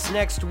press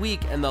next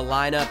week, and the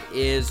lineup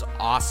is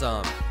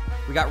awesome.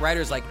 We got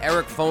writers like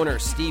Eric Foner,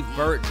 Steve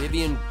Burt,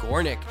 Vivian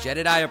Gornick,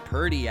 Jedediah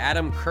Purdy,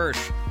 Adam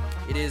Kirsch.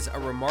 It is a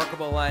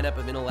remarkable lineup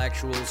of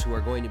intellectuals who are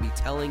going to be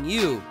telling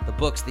you the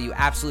books that you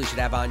absolutely should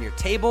have on your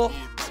table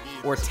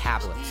or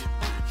tablet.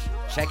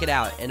 Check it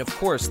out. And of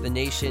course, The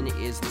Nation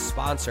is the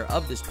sponsor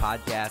of this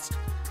podcast.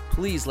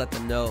 Please let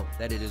them know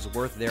that it is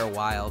worth their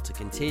while to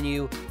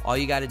continue. All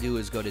you got to do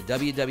is go to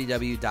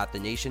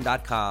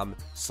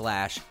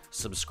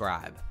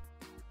www.thenation.com/subscribe.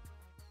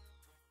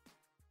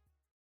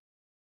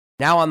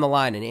 Now on the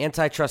line, an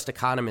antitrust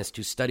economist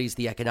who studies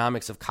the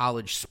economics of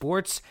college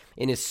sports.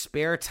 In his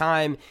spare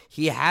time,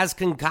 he has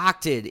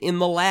concocted in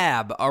the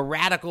lab a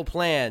radical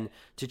plan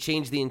to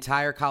change the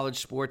entire college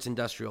sports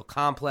industrial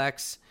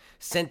complex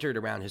centered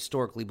around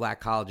historically black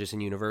colleges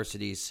and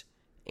universities.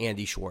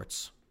 Andy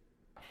Schwartz.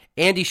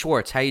 Andy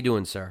Schwartz, how you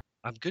doing, sir?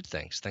 I'm good,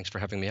 thanks. Thanks for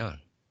having me on.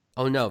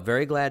 Oh, no,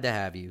 very glad to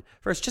have you.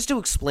 First, just to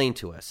explain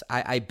to us,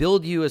 I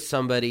build you as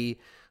somebody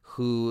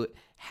who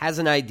has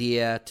an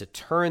idea to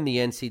turn the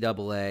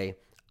NCAA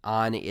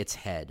on its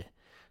head.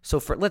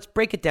 So let's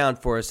break it down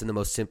for us in the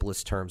most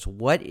simplest terms.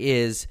 What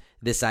is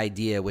this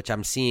idea, which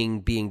I'm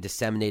seeing being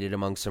disseminated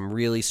among some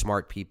really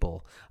smart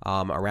people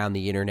around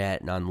the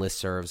internet and on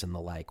listservs and the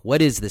like?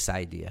 What is this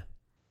idea?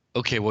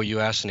 Okay, well, you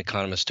asked an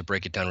economist to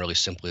break it down really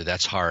simply.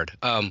 That's hard.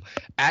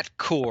 At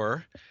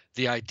core,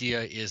 the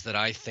idea is that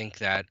I think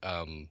that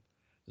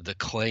the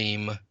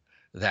claim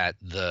that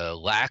the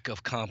lack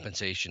of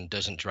compensation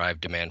doesn't drive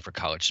demand for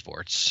college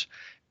sports,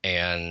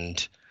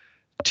 and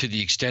to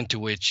the extent to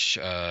which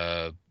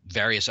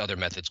various other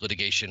methods,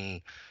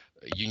 litigation,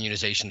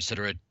 unionization, et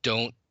cetera,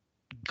 don't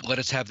let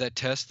us have that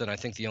test, then I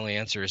think the only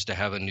answer is to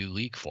have a new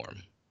league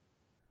form.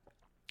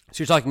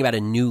 So you're talking about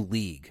a new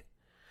league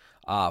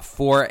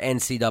for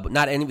NCAA,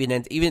 not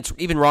it's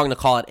even wrong to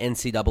call it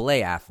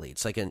NCAA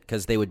athletes, like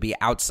because they would be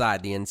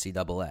outside the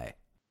NCAA.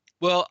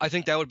 Well, I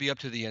think that would be up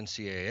to the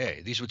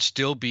NCAA. These would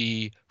still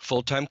be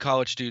full-time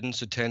college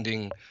students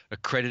attending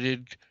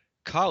accredited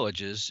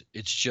colleges.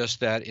 It's just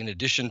that in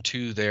addition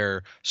to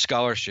their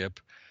scholarship,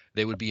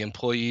 they would be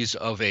employees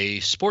of a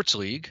sports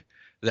league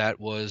that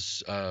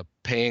was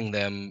paying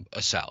them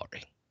a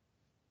salary.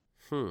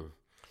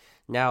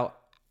 Now,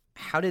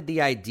 how did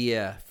the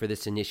idea for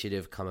this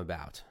initiative come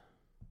about?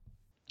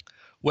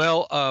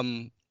 Well,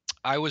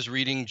 I was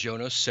reading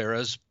Jonas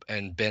Serra's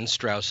and Ben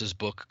Strauss's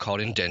book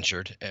called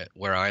Indentured,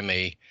 where I'm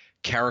a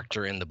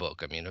character in the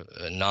book. I mean,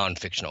 a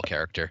non-fictional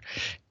character.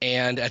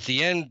 And at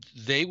the end,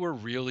 they were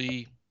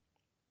really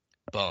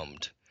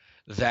bummed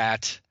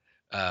that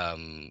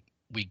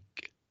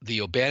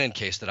the O'Bannon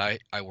case that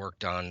I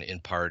worked on in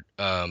part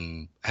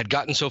had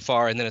gotten so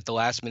far, and then at the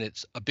last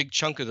minute, a big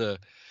chunk of the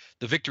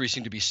victory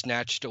seemed to be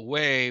snatched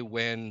away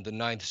when the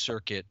Ninth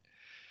Circuit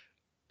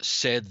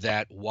said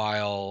that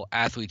while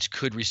athletes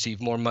could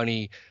receive more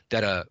money,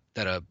 that a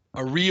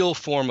real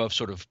form of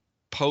sort of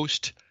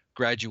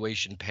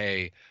post-graduation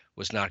pay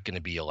was not going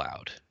to be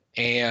allowed.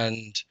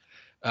 And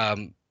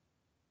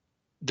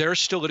there's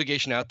still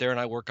litigation out there, and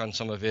I work on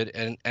some of it,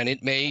 and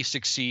it may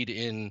succeed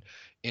in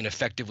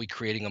effectively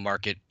creating a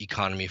market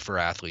economy for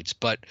athletes.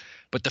 But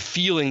the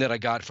feeling that I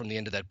got from the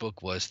end of that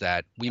book was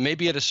that we may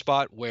be at a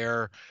spot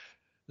where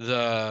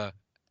the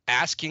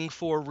asking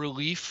for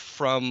relief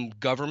from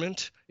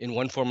government in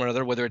one form or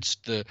another, whether it's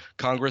the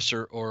Congress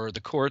or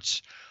the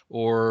courts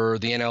or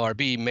the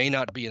NLRB, may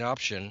not be an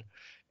option.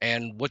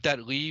 And what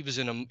that leaves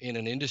in an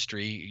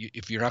industry,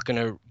 if you're not going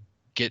to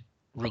get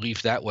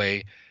relief that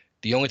way,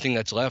 the only thing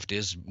that's left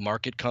is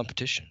market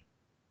competition.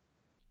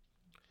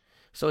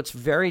 So it's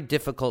very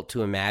difficult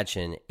to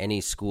imagine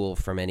any school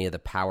from any of the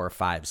Power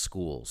 5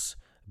 schools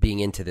being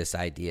into this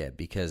idea,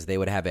 because they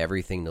would have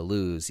everything to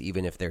lose,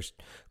 even if their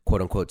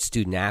quote-unquote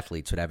student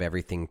athletes would have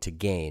everything to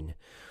gain.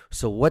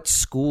 So what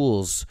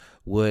schools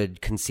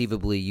would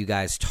conceivably you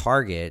guys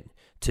target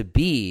to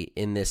be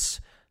in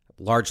this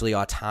largely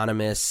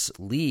autonomous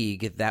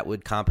league that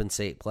would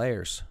compensate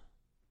players?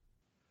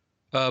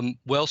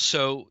 Well,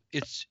 so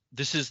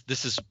this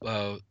is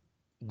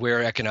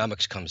where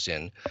economics comes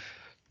in.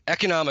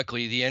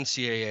 Economically, the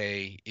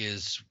NCAA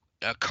is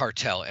a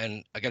cartel,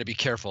 and I got to be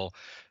careful.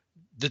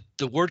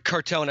 The word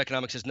cartel in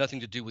economics has nothing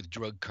to do with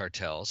drug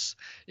cartels.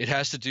 It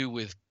has to do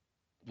with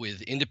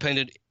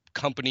independent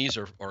companies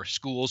or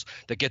schools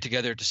that get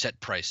together to set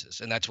prices,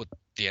 and that's what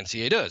the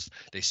NCAA does.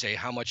 They say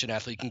how much an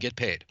athlete can get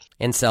paid.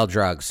 And sell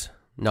drugs.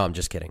 No, I'm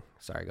just kidding.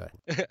 Sorry, go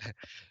ahead.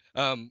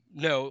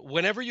 No,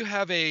 whenever you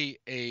have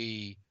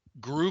a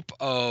group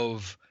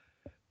of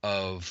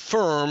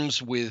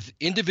firms with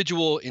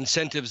individual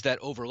incentives that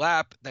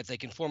overlap, that they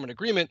can form an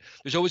agreement,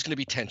 there's always going to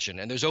be tension,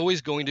 and there's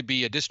always going to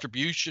be a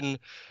distribution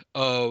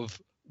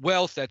of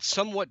wealth that's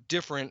somewhat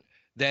different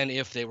than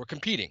if they were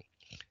competing.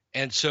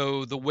 And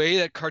so the way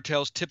that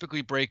cartels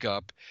typically break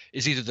up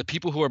is either the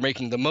people who are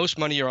making the most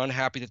money are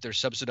unhappy that they're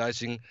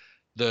subsidizing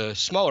the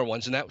smaller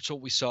ones, and that's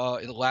what we saw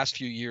in the last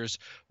few years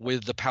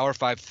with the Power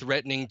 5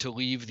 threatening to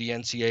leave the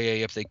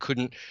NCAA if they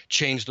couldn't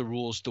change the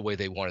rules the way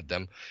they wanted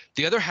them.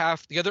 The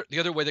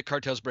other way that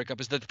cartels break up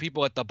is that the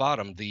people at the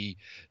bottom, the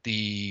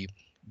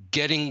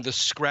getting the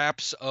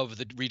scraps of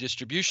the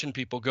redistribution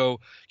people go,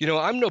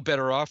 I'm no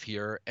better off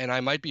here, and I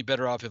might be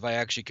better off if I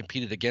actually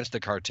competed against the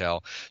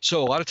cartel.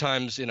 So a lot of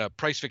times in a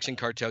price fixing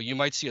cartel, you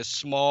might see a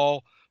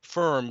small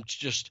firm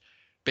just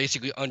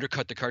basically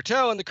undercut the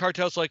cartel, and the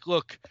cartel's like,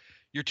 look,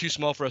 you're too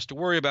small for us to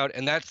worry about,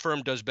 and that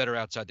firm does better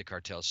outside the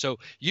cartel. So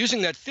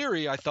using that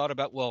theory, I thought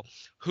about, well,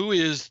 who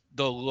is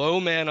the low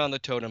man on the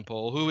totem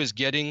pole? Who is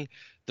getting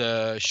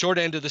the short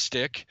end of the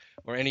stick,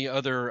 or any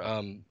other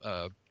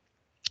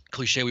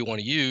cliche we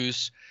want to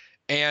use?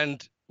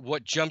 And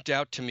what jumped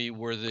out to me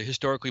were the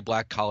historically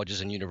black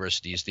colleges and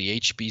universities, the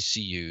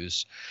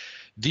HBCUs.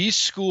 These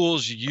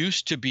schools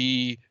used to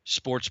be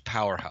sports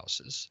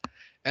powerhouses,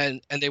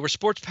 and they were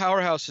sports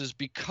powerhouses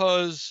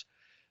because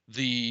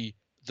the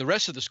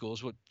rest of the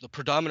schools, the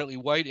predominantly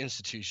white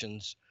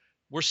institutions,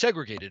 were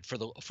segregated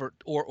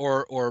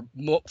or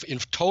in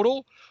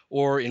total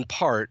or in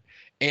part,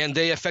 and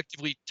they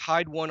effectively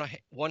tied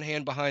one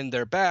hand behind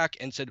their back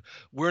and said,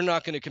 we're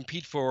not going to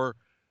compete for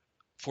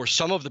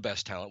some of the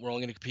best talent. We're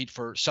only going to compete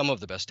for some of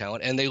the best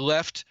talent, and they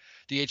left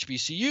the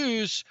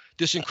HBCUs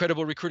this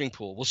incredible recruiting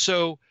pool. Well,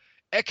 so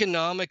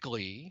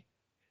economically,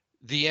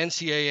 the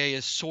NCAA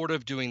is sort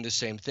of doing the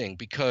same thing,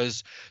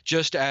 because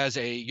just as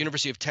a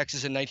University of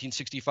Texas in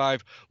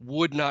 1965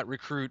 would not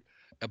recruit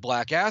a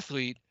black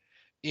athlete,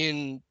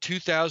 in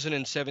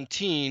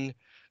 2017,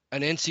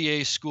 an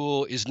NCAA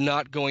school is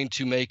not going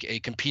to make a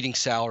competing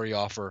salary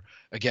offer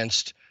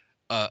against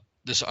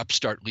this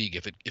upstart league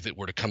if it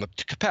were to come up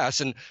to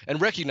pass. And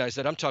recognize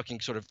that I'm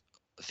talking sort of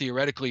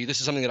theoretically. This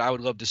is something that I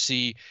would love to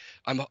see.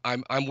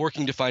 I'm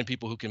working to find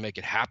people who can make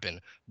it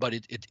happen, but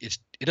it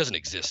doesn't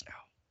exist now.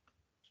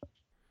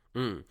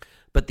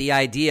 But the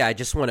idea,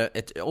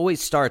 it always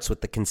starts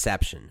with the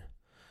conception.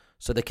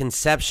 So the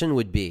conception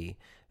would be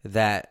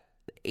that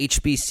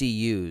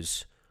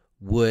HBCUs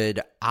would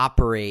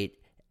operate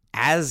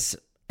as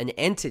an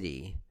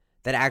entity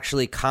that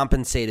actually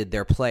compensated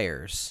their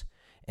players.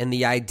 And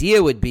the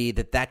idea would be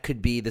that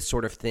could be the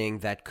sort of thing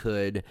that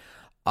could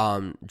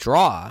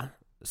draw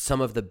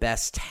some of the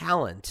best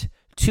talent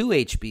to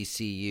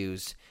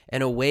HBCUs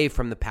and away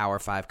from the Power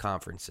 5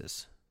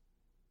 conferences?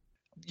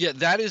 Yeah,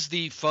 that is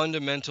the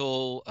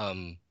fundamental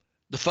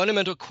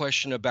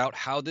question about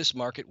how this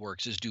market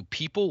works is, do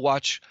people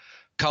watch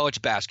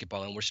college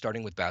basketball? And we're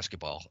starting with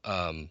basketball.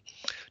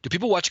 Do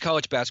people watch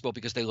college basketball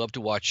because they love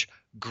to watch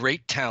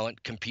great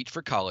talent compete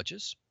for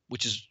colleges,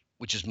 which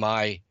is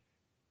my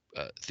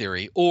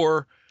theory,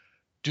 or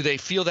do they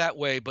feel that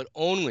way, but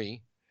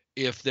only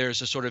if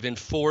there's a sort of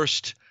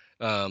enforced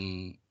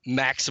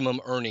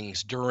maximum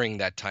earnings during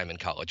that time in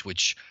college,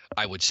 which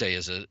I would say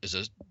is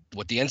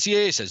what the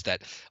NCAA says,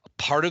 that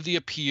part of the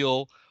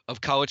appeal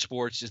of college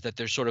sports is that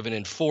there's sort of an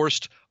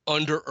enforced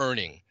under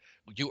earning.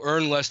 You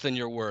earn less than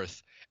you're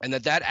worth, and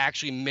that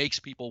actually makes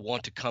people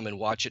want to come and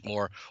watch it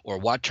more, or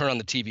turn on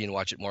the TV and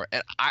watch it more.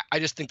 And I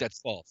just think that's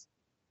false.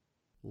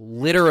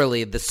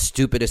 Literally the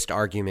stupidest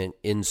argument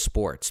in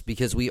sports,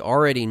 because we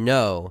already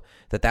know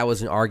that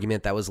was an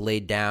argument that was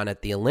laid down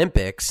at the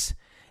Olympics,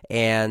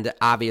 and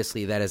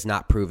obviously that has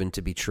not proven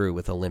to be true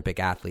with Olympic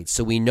athletes.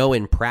 So we know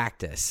in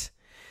practice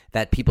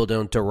that people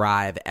don't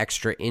derive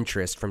extra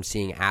interest from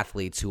seeing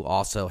athletes who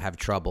also have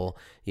trouble,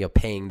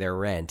 paying their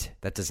rent.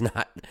 That's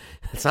not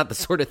the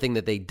sort of thing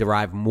that they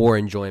derive more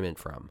enjoyment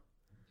from.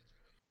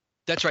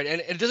 That's right.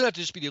 And it doesn't have to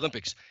just be the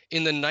Olympics.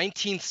 In the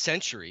 19th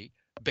century,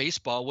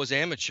 baseball was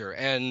amateur,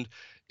 and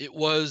it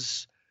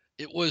was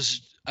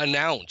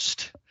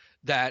announced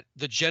that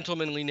the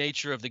gentlemanly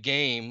nature of the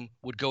game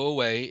would go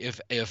away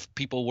if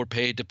people were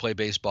paid to play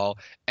baseball,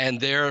 and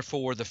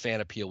therefore the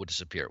fan appeal would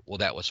disappear. Well,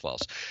 that was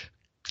false.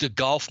 The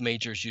golf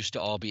majors used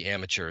to all be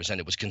amateurs,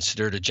 and it was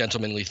considered a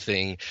gentlemanly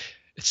thing,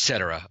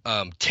 etc.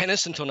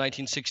 Tennis until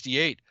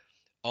 1968,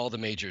 all the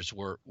majors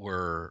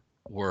were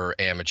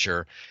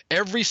amateur.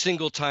 Every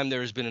single time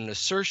there has been an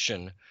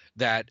assertion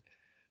that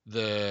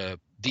the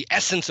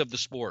essence of the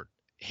sport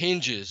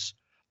hinges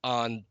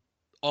on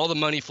all the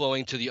money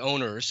flowing to the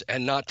owners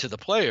and not to the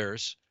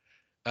players,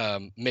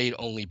 made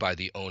only by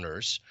the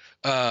owners,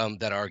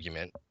 that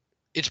argument,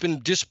 it's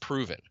been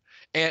disproven.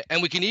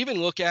 And we can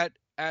even look at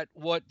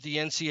what the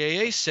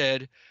NCAA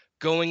said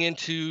going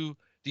into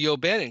the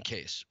O'Bannon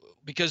case,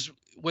 because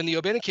when the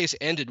O'Bannon case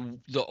ended,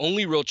 the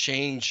only real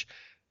change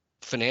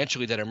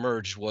financially that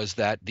emerged was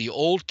that the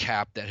old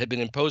cap that had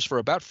been imposed for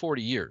about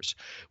 40 years,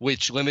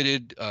 which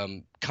limited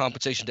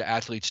compensation to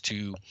athletes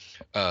to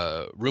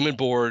room and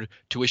board,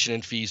 tuition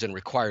and fees, and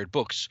required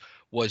books,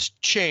 was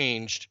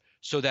changed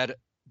so that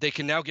they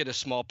can now get a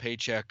small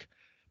paycheck,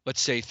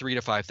 let's say $3,000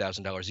 to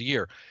 $5,000 a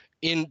year.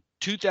 In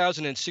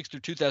 2006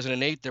 through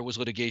 2008, there was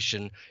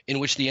litigation in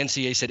which the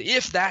NCAA said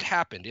if that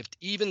happened, if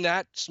even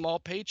that small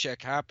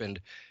paycheck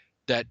happened,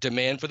 that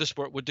demand for the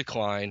sport would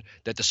decline,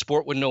 that the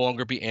sport would no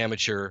longer be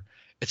amateur,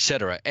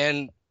 etc.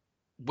 And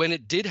when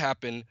it did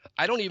happen,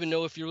 I don't even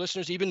know if your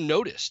listeners even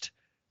noticed,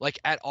 like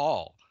at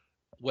all,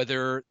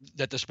 whether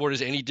that the sport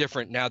is any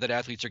different now that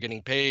athletes are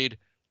getting paid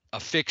a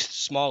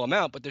fixed small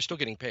amount, but they're still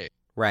getting paid.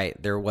 Right.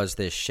 There was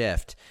this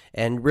shift.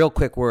 And real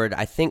quick word,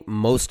 I think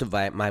most of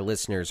my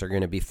listeners are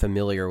going to be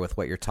familiar with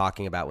what you're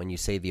talking about when you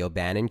say the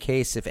O'Bannon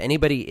case. If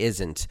anybody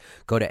isn't,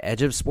 go to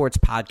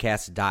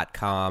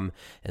edgeofsportspodcast.com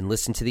and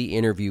listen to the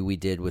interview we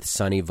did with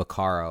Sonny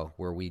Vaccaro,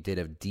 where we did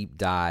a deep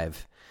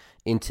dive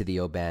into the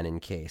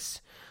O'Bannon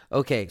case.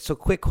 Okay, so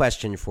quick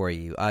question for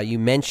you. You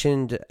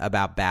mentioned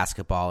about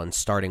basketball and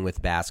starting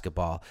with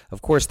basketball.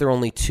 Of course, there are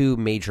only two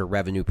major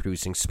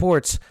revenue-producing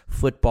sports,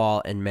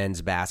 football and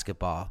men's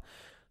basketball.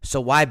 So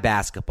why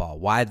basketball?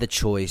 Why the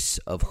choice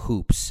of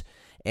hoops?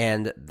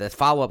 And the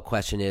follow-up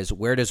question is,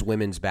 where does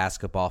women's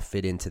basketball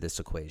fit into this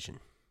equation?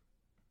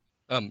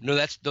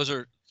 No, those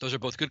are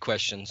both good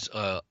questions.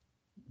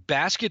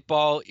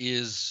 Basketball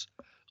is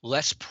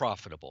less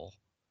profitable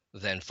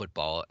than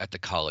football at the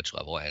college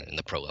level and in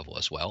the pro level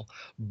as well,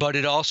 but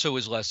it also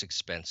is less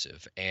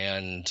expensive.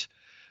 And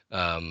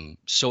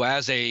so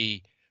as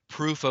a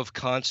proof of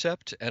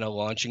concept and a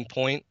launching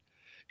point,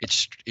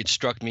 it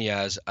struck me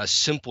as a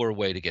simpler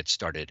way to get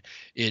started.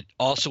 It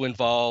also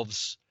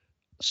involves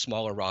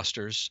smaller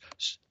rosters.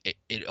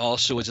 It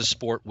also is a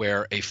sport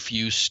where a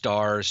few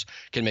stars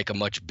can make a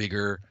much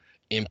bigger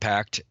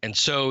impact. And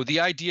so the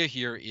idea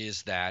here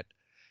is that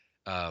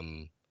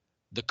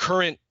the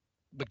current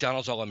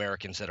McDonald's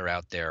All-Americans that are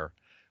out there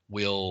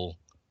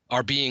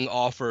are being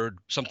offered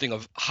something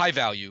of high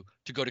value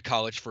to go to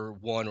college for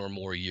 1 or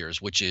more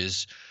years, which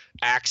is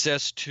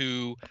access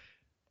to a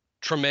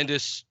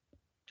tremendous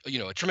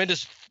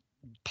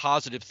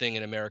positive thing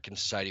in American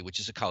society, which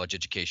is a college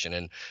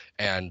education,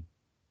 and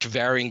to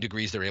varying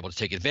degrees they're able to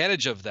take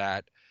advantage of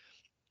that.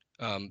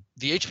 The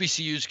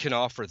HBCUs can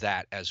offer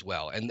that as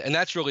well, and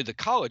that's really the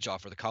college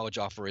offer. The college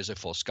offer is a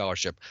full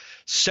scholarship.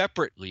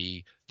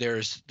 Separately,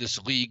 there's this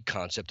league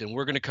concept, and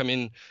we're going to come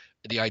in.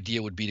 The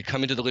idea would be to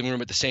come into the living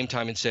room at the same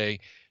time and say,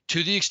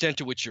 to the extent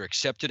to which you're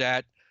accepted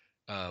at,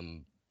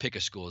 pick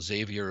a school,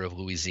 Xavier of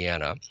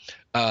Louisiana,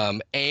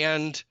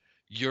 and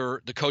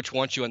the coach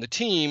wants you on the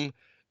team,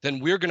 then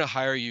we're going to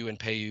hire you and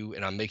pay you,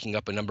 and I'm making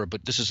up a number,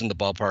 but this is in the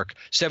ballpark,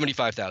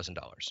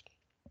 $75,000.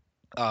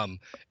 And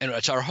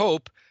it's our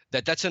hope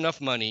that's enough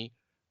money,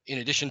 in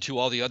addition to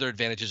all the other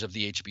advantages of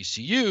the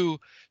HBCU,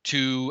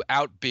 to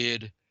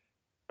outbid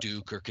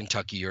Duke or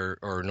Kentucky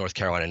or North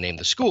Carolina, name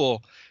the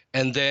school.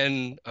 And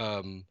then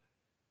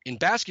in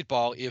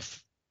basketball,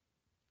 if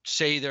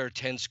say there are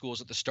 10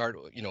 schools at the start,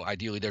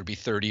 ideally there'd be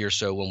 30 or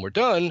so when we're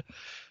done.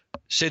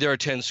 Say there are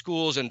 10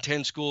 schools and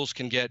 10 schools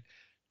can get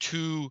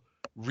 2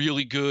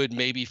 really good,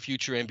 maybe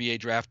future NBA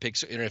draft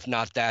picks. And if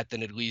not that,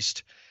 then at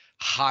least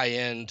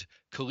high-end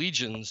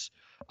collegians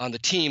on the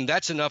team.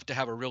 That's enough to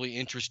have a really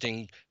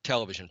interesting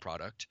television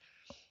product.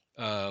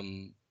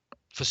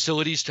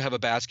 Facilities to have a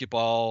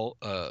basketball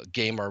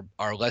game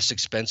are less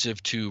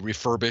expensive to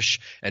refurbish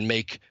and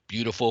make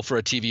beautiful for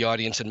a TV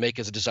audience and make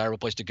as a desirable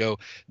place to go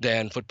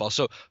than football.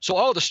 So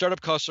all the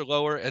startup costs are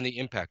lower and the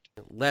impact.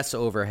 Less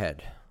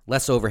overhead.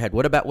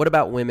 What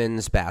about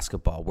women's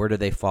basketball? Where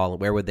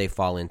would they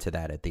fall into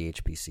that at the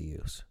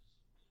HBCUs?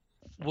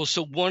 Well,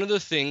 so one of the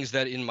things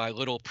that in my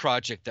little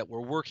project that we're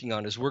working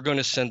on is we're going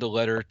to send a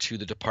letter to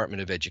the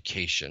Department of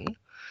Education,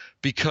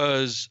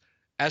 because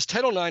as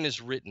Title IX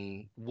is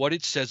written, what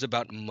it says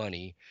about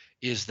money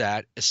is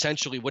that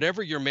essentially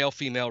whatever your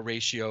male-female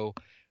ratio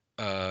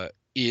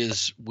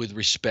is with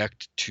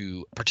respect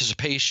to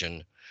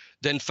participation,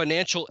 then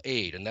financial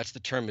aid, and that's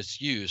the term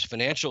it's used,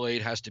 financial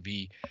aid has to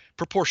be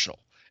proportional.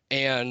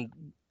 And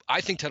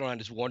I think Title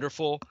IX is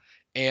wonderful.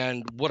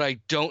 And what I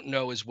don't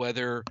know is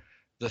whether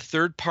the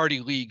third-party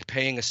league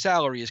paying a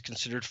salary is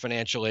considered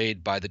financial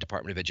aid by the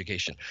Department of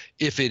Education.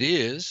 If it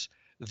is,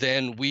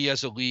 then we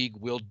as a league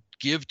will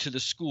give to the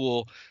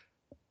school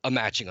a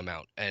matching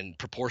amount and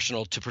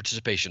proportional to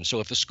participation. So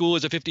if the school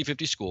is a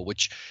 50-50 school,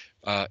 which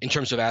in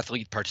terms of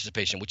athlete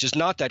participation, which is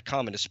not that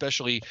common,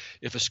 especially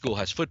if a school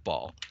has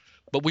football.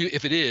 But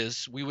if it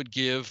is, we would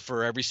give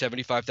for every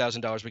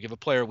 $75,000 we give a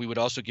player, we would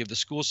also give the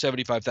school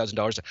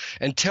 $75,000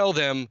 and tell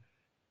them,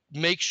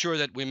 make sure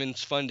that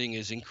women's funding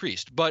is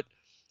increased. But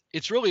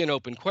it's really an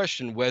open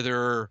question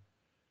whether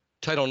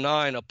Title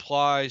IX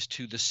applies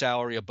to the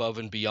salary above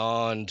and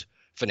beyond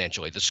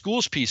financial aid. The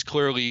schools piece,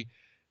 clearly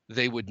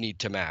they would need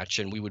to match,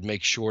 and we would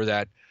make sure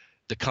that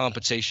the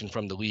compensation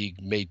from the league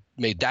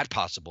made that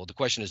possible. The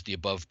question is the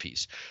above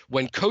piece.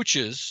 When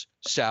coaches'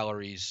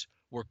 salaries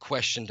were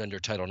questioned under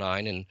Title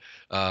IX,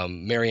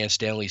 and Marianne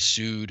Stanley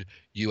sued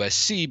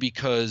USC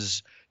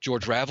because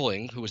George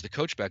Raveling, who was the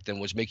coach back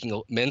then,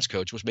 men's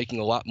coach, was making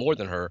a lot more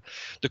than her.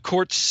 The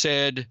court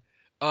said,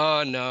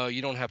 oh, no,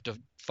 you don't have to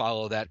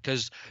follow that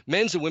because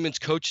men's and women's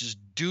coaches'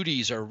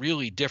 duties are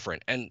really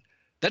different. And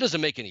that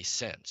doesn't make any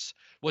sense.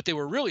 What they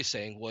were really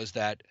saying was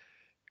that,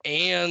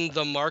 and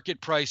the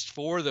market price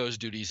for those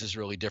duties is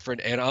really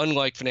different. And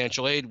unlike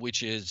financial aid,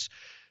 which is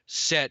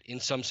set in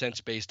some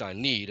sense based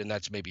on need, and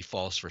that's maybe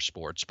false for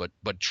sports, but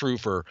true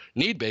for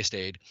need-based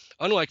aid,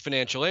 unlike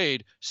financial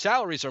aid,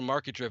 salaries are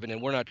market-driven,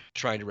 and we're not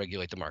trying to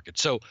regulate the market.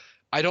 So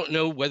I don't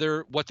know what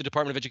the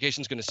Department of Education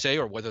is going to say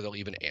or whether they'll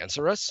even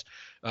answer us.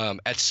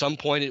 At some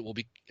point, it will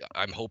be.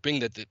 I'm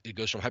hoping that it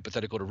goes from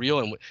hypothetical to real,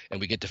 and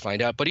we get to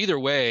find out. But either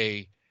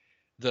way,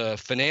 the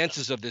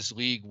finances of this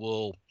league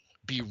will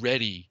be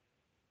ready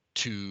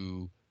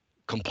to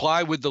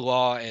comply with the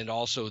law and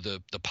also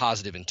the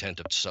positive intent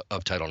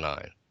of Title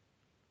IX.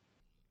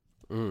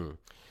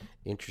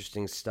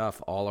 Interesting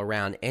stuff all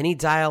around. Any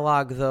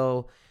dialogue,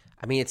 though?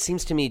 I mean, it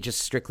seems to me just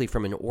strictly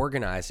from an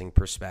organizing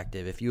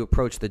perspective, if you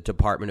approach the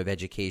Department of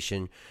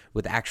Education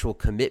with actual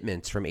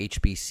commitments from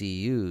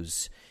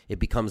HBCUs, it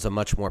becomes a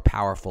much more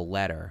powerful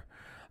letter.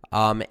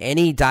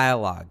 Any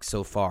dialogue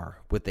so far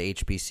with the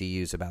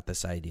HBCUs about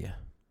this idea?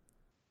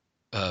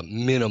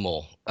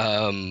 Minimal.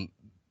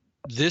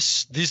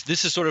 This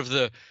is sort of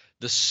the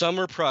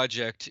summer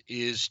project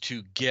is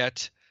to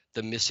get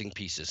the missing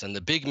pieces, and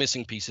the big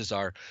missing pieces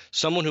are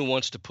someone who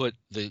wants to put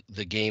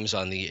the games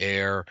on the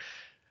air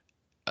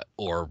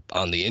or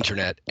on the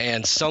internet,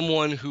 and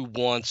someone who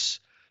wants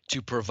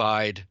to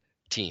provide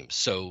teams.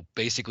 So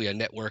basically a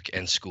network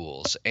and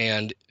schools.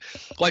 And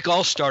like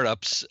all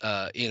startups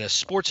in a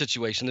sports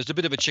situation, there's a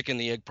bit of a chicken and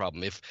the egg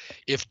problem.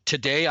 If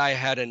today I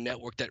had a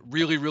network that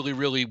really, really,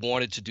 really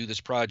wanted to do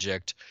this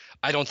project,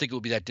 I don't think it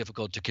would be that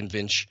difficult to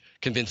convince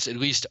at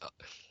least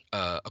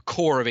a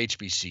core of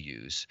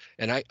HBCUs.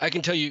 And I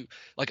can tell you,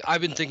 like,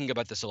 I've been thinking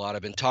about this a lot.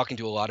 I've been talking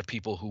to a lot of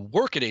people who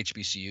work at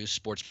HBCUs,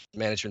 sports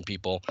management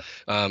people,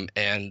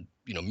 and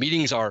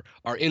meetings are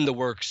in the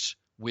works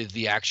with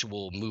the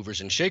actual movers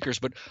and shakers.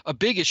 But a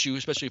big issue,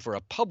 especially for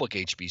a public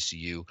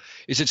HBCU,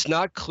 is it's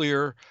not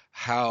clear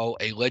how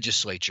a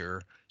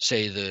legislature,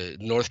 say the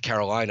North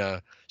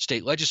Carolina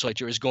state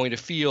legislature, is going to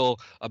feel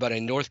about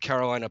a North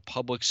Carolina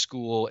public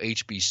school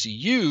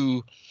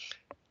HBCU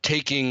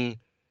taking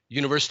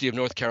University of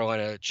North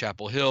Carolina,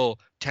 Chapel Hill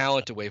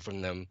talent away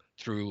from them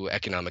through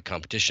economic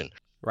competition.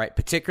 Right,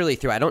 particularly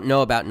I don't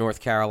know about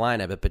North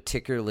Carolina, but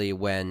particularly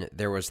when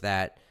there was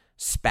that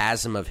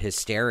spasm of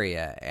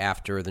hysteria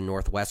after the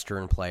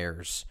Northwestern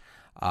players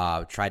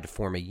tried to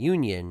form a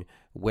union,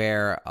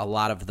 where a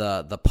lot of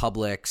the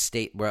public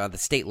state, where the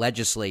state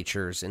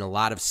legislatures in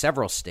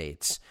several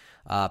states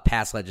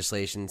passed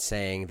legislation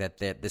saying that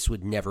this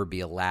would never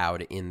be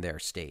allowed in their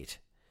state.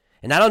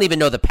 And I don't even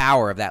know the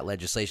power of that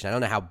legislation. I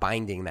don't know how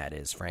binding that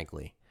is,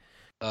 frankly.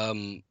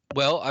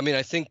 Well, I mean,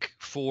 I think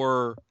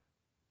all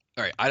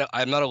right,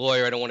 I'm not a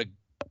lawyer. I don't want to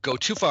go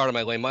too far out of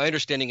my lane. My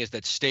understanding is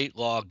that state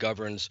law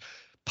governs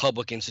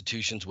public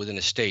institutions within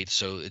a state,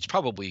 so it's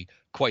probably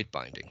quite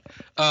binding.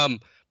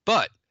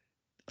 But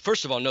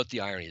first of all, note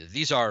the irony.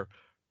 These are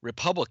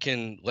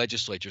Republican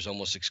legislatures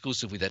almost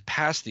exclusively that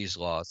pass these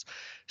laws,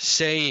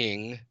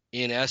 saying,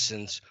 in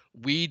essence,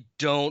 we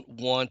don't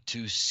want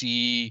to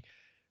see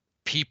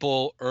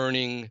people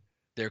earning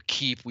their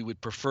keep. We would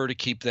prefer to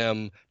keep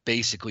them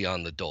basically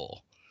on the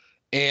dole.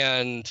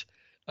 And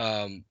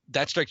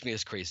that strikes me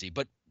as crazy.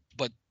 But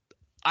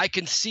I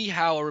can see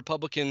how a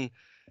Republican,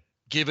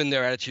 given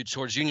their attitude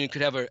towards union,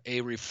 could have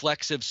a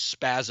reflexive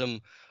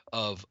spasm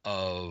of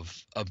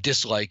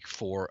dislike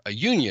for a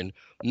union.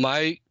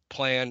 My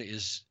plan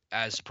is,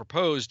 as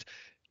proposed,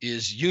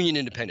 is union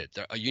independent.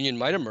 A union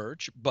might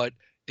emerge, but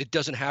it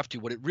doesn't have to.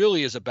 What it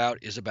really is about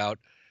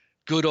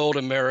good old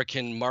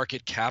American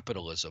market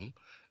capitalism.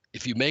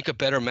 If you make a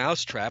better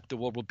mousetrap, the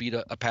world will be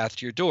a path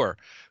to your door.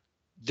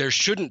 There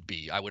shouldn't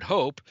be, I would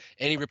hope,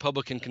 any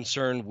Republican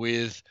concern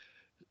with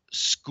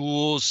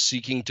schools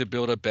seeking to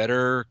build a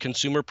better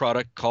consumer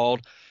product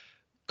called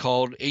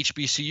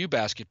HBCU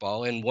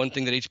basketball. And one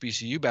thing that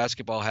HBCU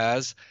basketball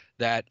has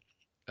that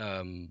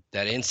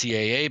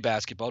NCAA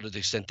basketball, to the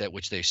extent that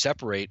which they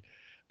separate,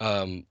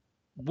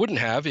 wouldn't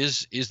have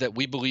is that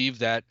we believe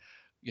that,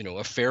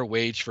 a fair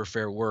wage for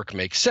fair work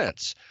makes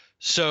sense.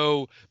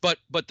 So, but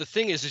the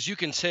thing is you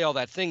can say all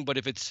that thing, but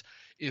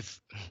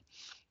if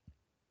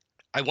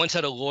I once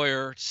had a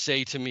lawyer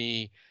say to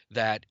me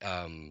that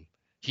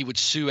he would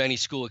sue any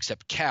school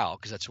except Cal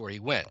because that's where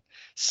he went.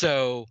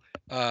 So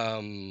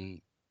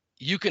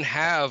you can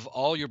have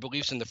all your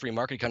beliefs in the free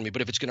market economy,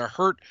 but if it's going to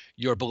hurt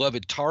your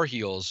beloved Tar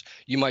Heels,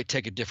 you might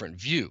take a different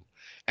view.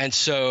 And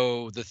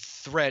so the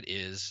threat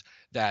is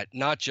that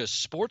not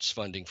just sports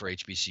funding for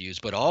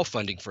HBCUs, but all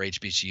funding for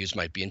HBCUs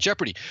might be in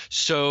jeopardy.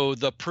 So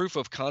the proof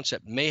of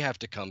concept may have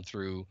to come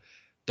through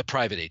the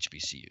private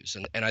HBCUs.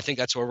 And I think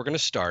that's where we're going to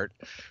start,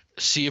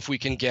 see if we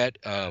can get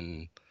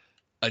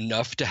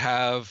enough to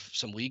have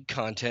some league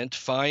content,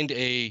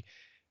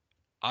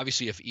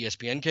 obviously if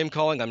ESPN came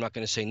calling, I'm not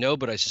going to say no,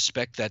 but I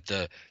suspect that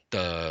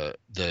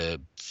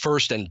the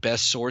first and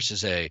best source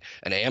is an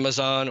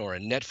Amazon or a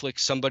Netflix,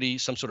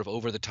 some sort of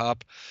over the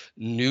top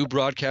new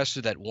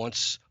broadcaster that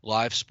wants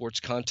live sports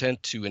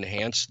content to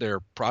enhance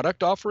their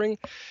product offering,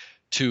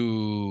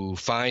 to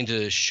find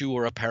a shoe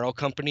or apparel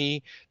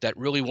company that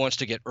really wants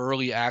to get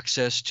early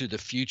access to the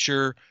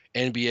future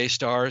NBA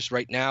stars.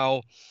 Right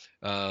now,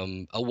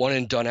 a one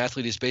and done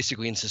athlete is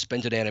basically in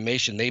suspended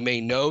animation. They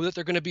may know that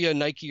they're going to be a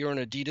Nike or an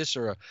Adidas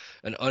or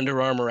an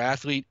Under Armour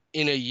athlete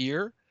in a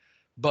year,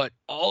 but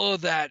all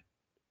of that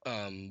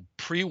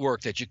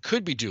pre-work that you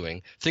could be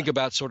doing, think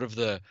about sort of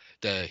the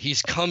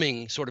he's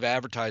coming sort of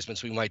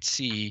advertisements we might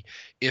see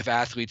if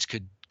athletes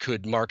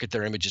could market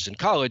their images in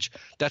college.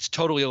 That's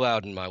totally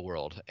allowed in my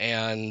world.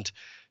 And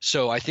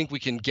so I think we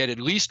can get at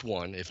least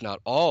one, if not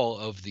all,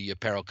 of the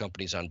apparel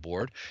companies on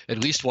board, at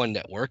least one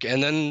network.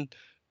 And then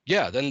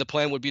the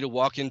plan would be to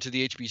walk into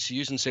the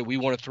HBCUs and say, we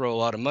want to throw a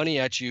lot of money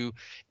at you.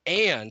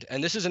 And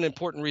this is an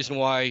important reason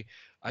why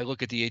I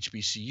look at the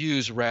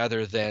HBCUs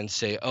rather than,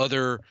 say,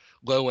 other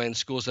low-end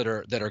schools that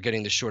are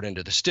getting the short end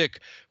of the stick,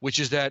 which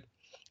is that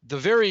the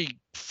very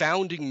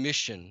founding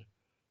mission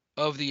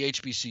of the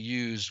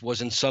HBCUs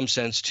was in some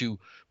sense to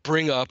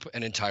bring up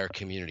an entire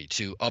community,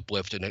 to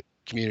uplift a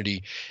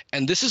community.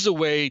 And this is a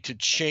way to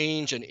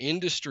change an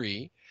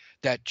industry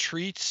that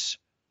treats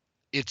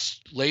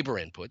its labor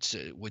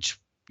inputs, which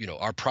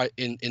are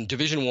in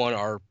Division I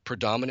are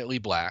predominantly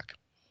black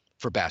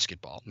for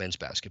basketball, men's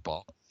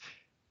basketball,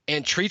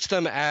 and treats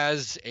them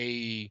as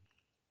a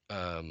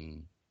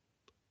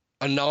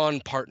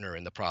non-partner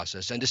in the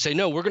process, and to say,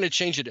 no, we're going to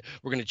change it.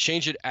 We're going to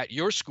change it at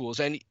your schools,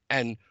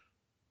 and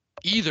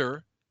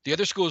either the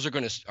other schools are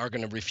going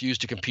to refuse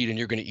to compete, and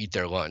you're going to eat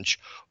their lunch,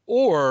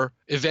 or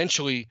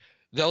eventually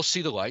they'll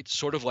see the light,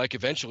 sort of like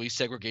eventually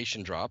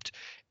segregation dropped,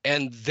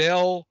 and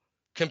they'll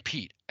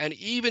compete. And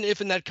even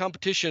if in that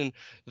competition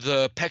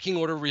the pecking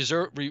order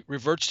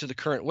reverts to the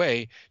current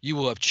way, you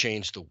will have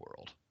changed the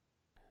world.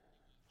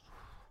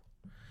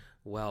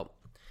 Well,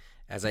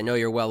 as I know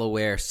you're well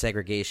aware,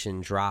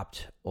 segregation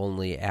dropped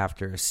only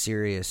after a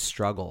serious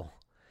struggle.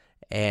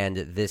 And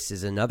this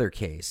is another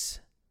case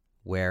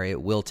where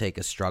it will take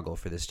a struggle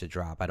for this to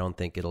drop. I don't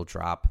think it'll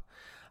drop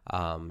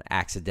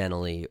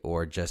accidentally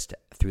or just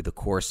through the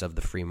course of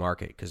the free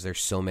market, because there's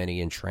so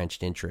many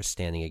entrenched interests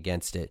standing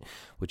against it,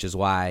 which is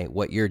why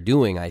what you're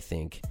doing, I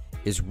think,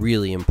 is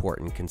really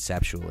important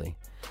conceptually.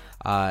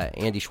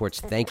 Andy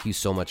Schwartz, thank you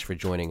so much for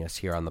joining us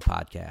here on the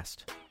podcast.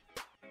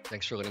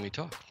 Thanks for letting me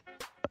talk.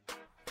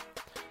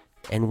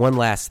 And one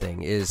last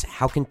thing is,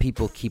 how can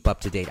people keep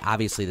up to date?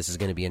 Obviously, this is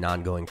going to be an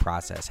ongoing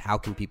process. How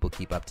can people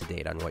keep up to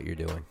date on what you're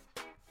doing?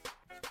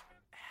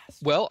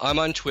 Well, I'm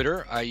on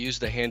Twitter. I use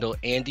the handle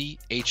Andy,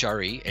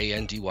 H-R-E,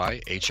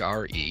 A-N-D-Y,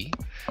 H-R-E.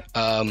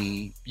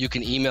 You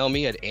can email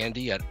me at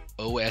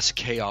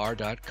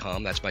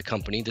andy@oskr.com. That's my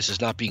company. This is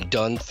not being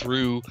done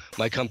through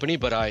my company,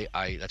 but I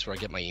that's where I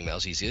get my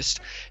emails easiest.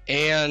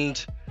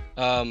 And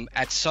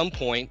at some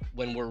point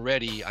when we're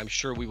ready, I'm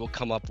sure we will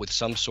come up with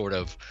some sort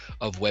of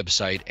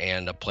website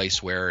and a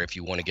place where if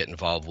you want to get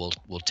involved,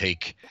 we'll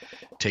take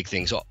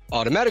things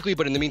automatically.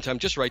 But in the meantime,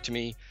 just write to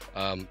me,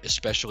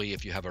 especially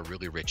if you have a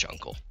really rich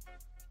uncle.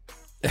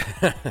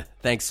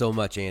 Thanks so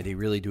much, Andy.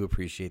 Really do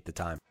appreciate the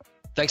time.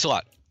 Thanks a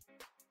lot.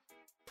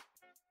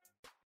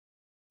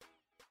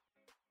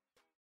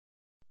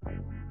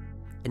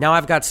 And now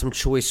I've got some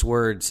choice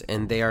words,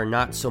 and they are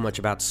not so much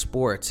about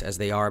sports as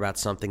they are about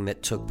something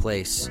that took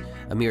place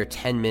a mere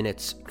 10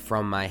 minutes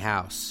from my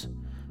house.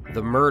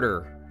 The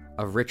murder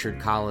of Richard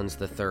Collins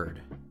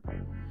III.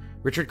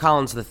 Richard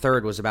Collins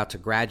III was about to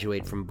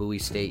graduate from Bowie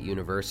State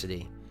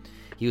University.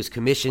 He was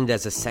commissioned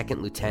as a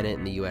second lieutenant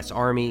in the U.S.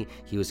 Army.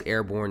 He was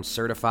airborne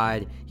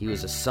certified. He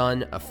was a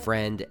son, a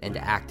friend, and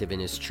active in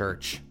his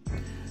church.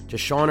 To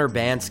Sean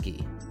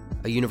Urbanski,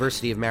 a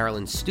University of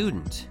Maryland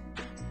student,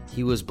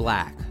 he was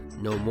black,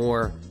 no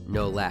more,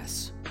 no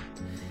less.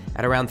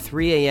 At around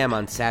 3 a.m.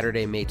 on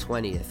Saturday, May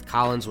 20th,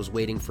 Collins was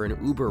waiting for an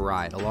Uber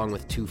ride along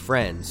with two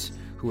friends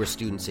who were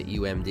students at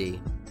UMD.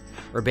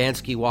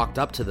 Urbanski walked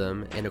up to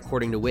them and,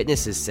 according to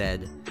witnesses,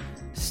 said,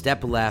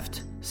 step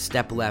left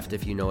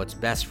if you know what's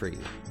best for you."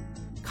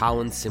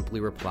 Collins simply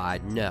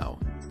replied, no.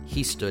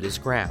 He stood his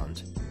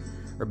ground.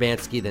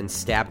 Urbanski then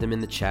stabbed him in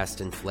the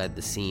chest and fled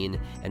the scene,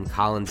 and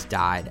Collins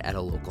died at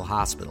a local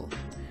hospital.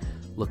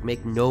 Look,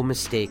 make no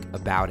mistake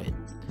about it.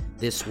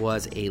 This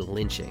was a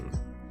lynching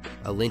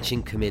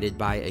committed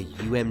by a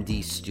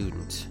UMD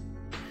student.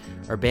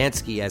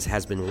 Urbanski, as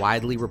has been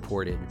widely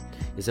reported,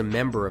 is a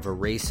member of a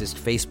racist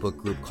Facebook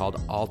group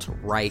called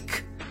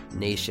Alt-Right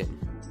Nation.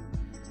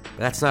 But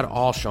that's not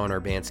all Sean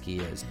Urbanski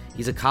is.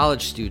 He's a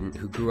college student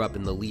who grew up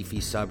in the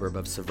leafy suburb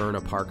of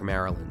Severna Park,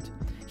 Maryland.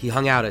 He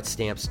hung out at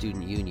Stamp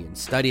Student Union,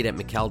 studied at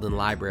McKeldin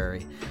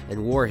Library,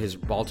 and wore his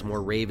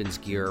Baltimore Ravens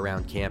gear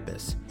around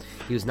campus.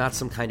 He was not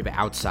some kind of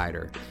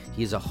outsider.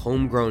 He is a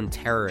homegrown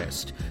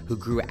terrorist who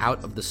grew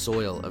out of the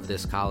soil of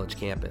this college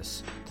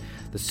campus.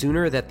 The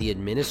sooner that the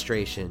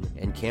administration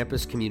and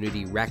campus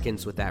community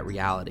reckons with that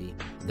reality,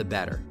 the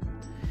better.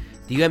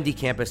 The UMD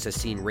campus has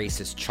seen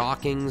racist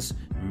chalkings,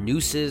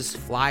 nooses,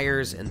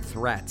 flyers, and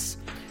threats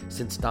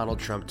since Donald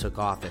Trump took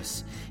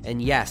office. And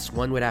yes,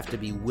 one would have to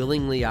be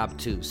willingly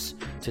obtuse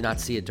to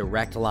not see a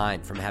direct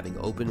line from having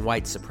open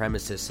white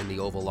supremacists in the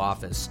Oval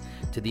Office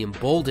to the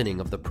emboldening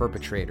of the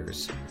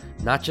perpetrators,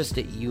 not just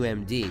at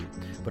UMD,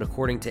 but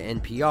according to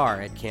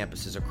NPR at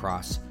campuses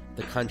across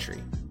the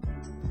country.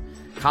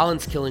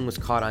 Collins' killing was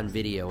caught on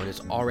video and is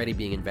already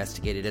being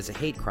investigated as a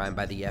hate crime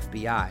by the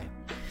FBI.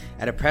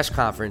 At a press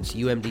conference,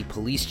 UMD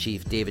Police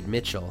Chief David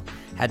Mitchell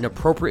had an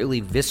appropriately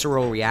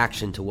visceral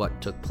reaction to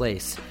what took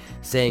place,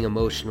 saying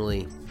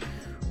emotionally,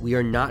 "We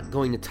are not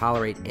going to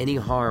tolerate any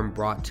harm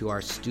brought to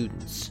our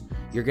students.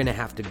 You're going to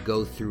have to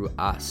go through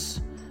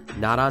us.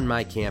 Not on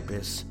my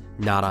campus,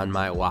 not on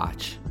my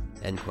watch."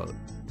 End quote.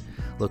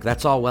 Look,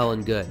 that's all well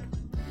and good.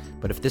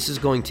 But if this is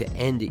going to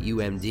end at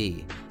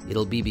UMD,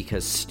 it'll be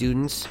because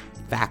students,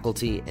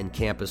 faculty, and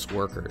campus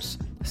workers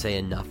say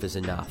enough is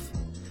enough.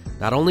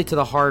 Not only to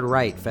the hard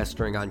right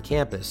festering on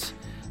campus,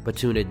 but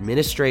to an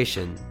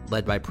administration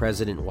led by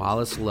President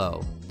Wallace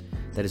Lowe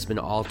that has been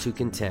all too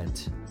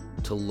content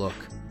to look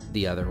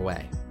the other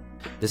way.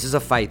 This is a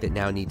fight that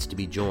now needs to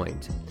be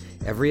joined.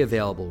 Every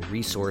available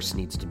resource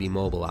needs to be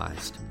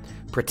mobilized.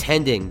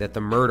 Pretending that the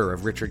murder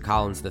of Richard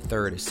Collins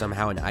III is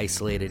somehow an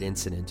isolated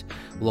incident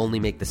will only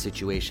make the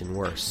situation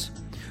worse.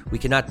 We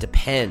cannot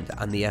depend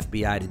on the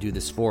FBI to do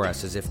this for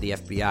us as if the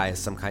FBI is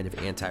some kind of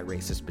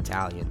anti-racist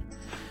battalion.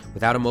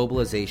 Without a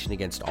mobilization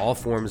against all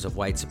forms of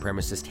white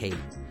supremacist hate,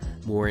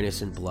 more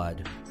innocent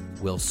blood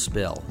will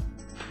spill.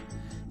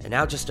 And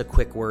now just a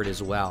quick word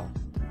as well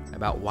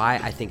about why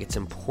I think it's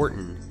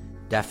important,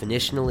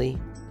 definitionally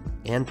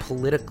and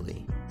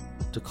politically,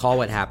 to call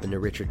what happened to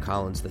Richard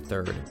Collins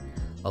III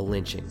a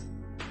lynching.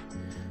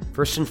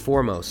 First and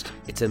foremost,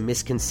 it's a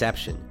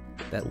misconception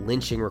that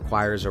lynching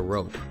requires a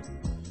rope.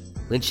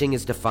 Lynching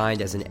is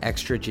defined as an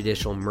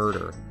extrajudicial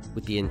murder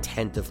with the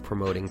intent of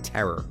promoting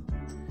terror.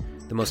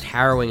 The most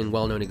harrowing and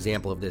well-known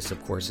example of this,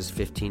 of course, is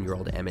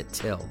 15-year-old Emmett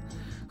Till,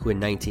 who in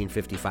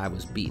 1955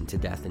 was beaten to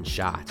death and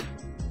shot.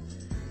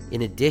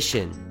 In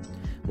addition,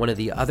 one of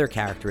the other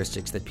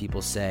characteristics that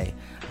people say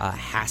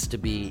has to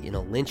be in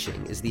a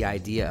lynching is the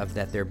idea of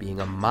that there being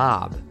a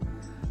mob.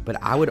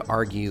 But I would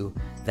argue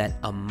that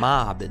a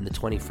mob in the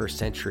 21st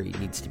century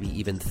needs to be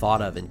even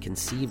thought of and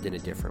conceived in a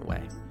different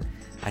way.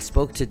 I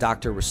spoke to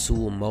Dr.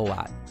 Rasul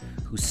Mowat,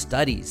 who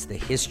studies the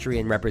history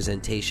and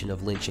representation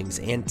of lynchings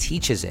and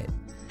teaches it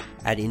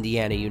at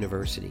Indiana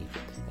University.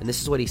 And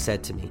this is what he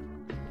said to me.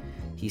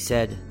 He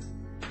said,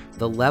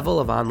 The level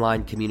of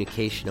online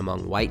communication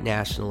among white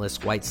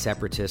nationalists, white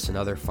separatists, and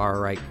other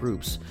far-right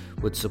groups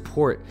would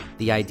support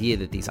the idea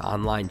that these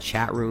online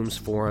chat rooms,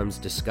 forums,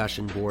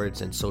 discussion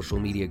boards, and social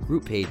media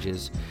group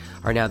pages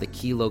are now the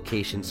key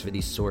locations for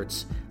these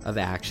sorts of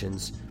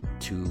actions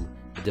to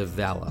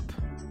develop.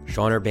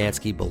 Sean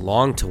Urbanski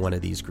belonged to one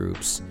of these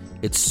groups.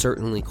 It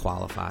certainly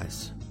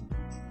qualifies.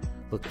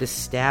 Look, this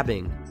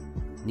stabbing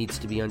needs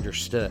to be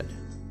understood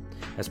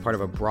as part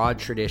of a broad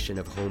tradition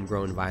of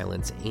homegrown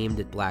violence aimed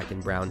at black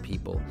and brown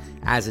people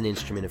as an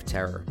instrument of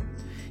terror.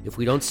 If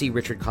we don't see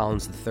Richard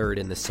Collins III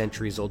in the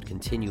centuries-old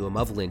continuum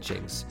of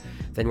lynchings,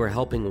 then we're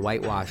helping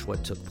whitewash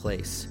what took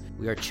place.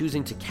 We are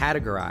choosing to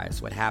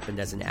categorize what happened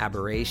as an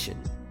aberration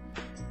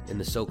in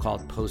the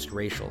so-called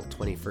post-racial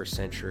 21st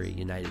century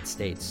United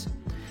States.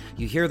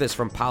 You hear this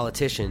from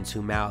politicians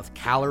who mouth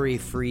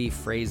calorie-free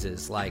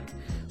phrases like,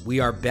 "We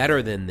are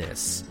better than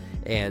this,"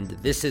 and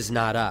 "This is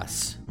not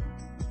us."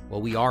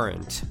 Well, we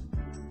aren't,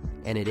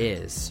 and it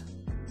is.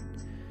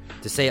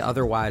 To say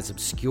otherwise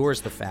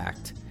obscures the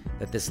fact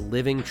that this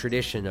living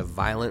tradition of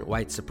violent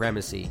white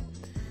supremacy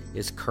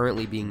is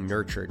currently being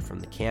nurtured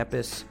from the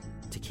campus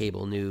to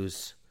cable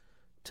news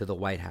to the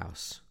White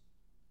House.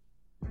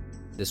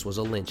 This was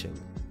a lynching.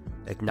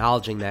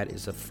 Acknowledging that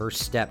is a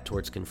first step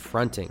towards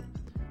confronting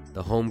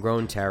the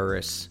homegrown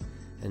terrorists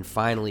and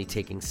finally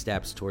taking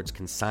steps towards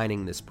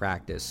consigning this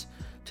practice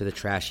to the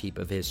trash heap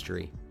of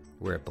history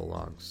where it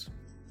belongs.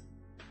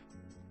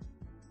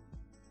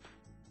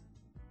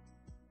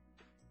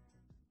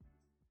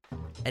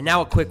 And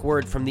now a quick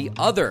word from the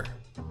other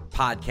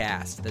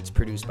podcast that's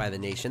produced by The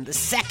Nation, the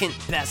second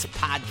best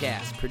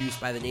podcast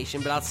produced by The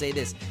Nation, but I'll say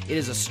this, it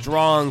is a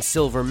strong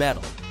silver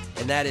medal,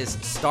 and that is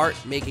Start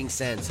Making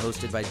Sense,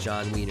 hosted by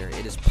John Wiener.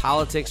 It is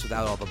politics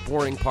without all the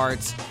boring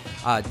parts.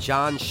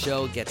 John's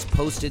show gets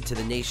posted to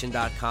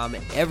thenation.com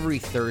every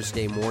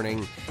Thursday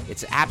morning.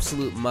 It's an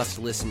absolute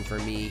must-listen for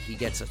me. He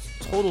gets a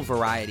total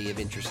variety of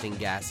interesting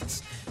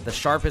guests, the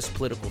sharpest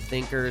political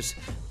thinkers,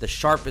 the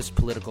sharpest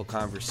political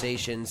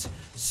conversations.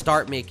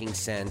 Start Making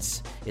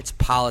Sense. It's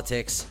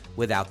politics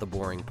without the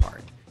boring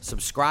part.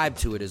 Subscribe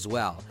to it as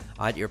well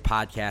on your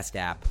podcast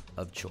app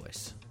of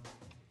choice.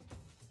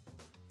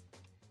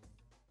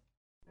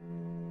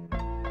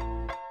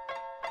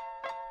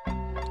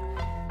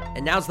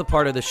 And now's the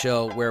part of the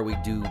show where we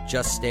do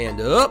Just Stand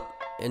Up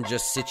and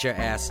Just Sit Your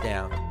Ass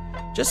Down.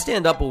 Just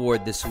Stand Up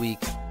award this week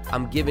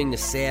I'm giving to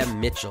Sam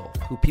Mitchell,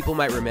 who people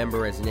might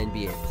remember as an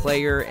NBA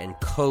player and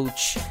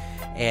coach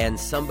and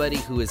somebody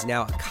who is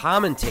now a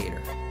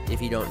commentator,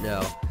 if you don't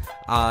know,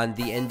 on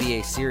the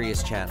NBA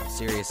Sirius channel,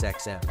 Sirius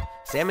XM.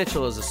 Sam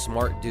Mitchell is a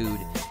smart dude,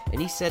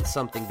 and he said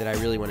something that I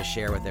really want to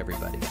share with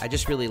everybody. I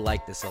just really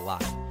like this a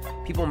lot.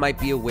 People might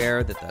be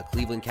aware that the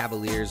Cleveland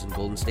Cavaliers and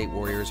Golden State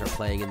Warriors are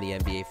playing in the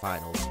NBA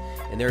Finals,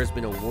 and there has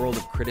been a world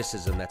of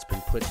criticism that's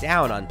been put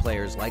down on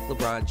players like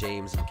LeBron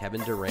James and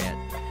Kevin Durant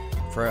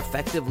for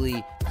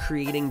effectively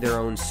creating their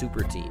own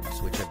super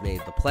teams, which have made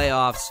the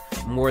playoffs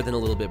more than a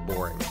little bit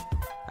boring.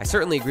 I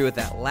certainly agree with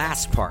that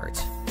last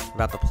part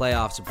about the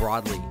playoffs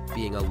broadly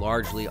being a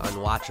largely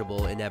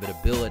unwatchable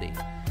inevitability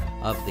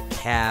of the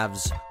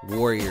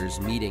Cavs-Warriors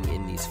meeting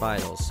in these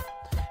finals.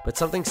 But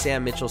something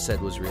Sam Mitchell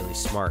said was really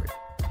smart.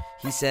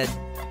 He said,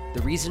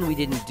 the reason we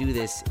didn't do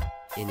this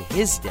in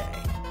his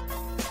day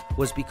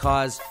was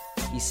because,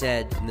 he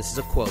said, and this is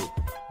a quote,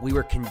 we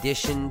were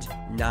conditioned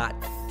not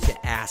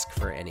to ask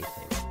for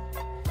anything.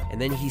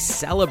 And then he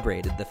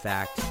celebrated the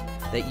fact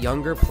that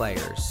younger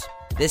players,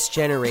 this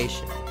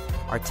generation,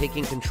 are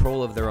taking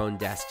control of their own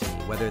destiny,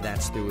 whether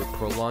that's through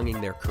prolonging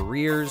their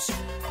careers,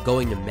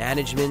 going to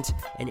management,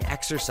 and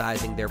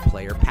exercising their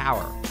player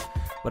power.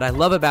 What I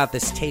love about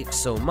this take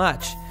so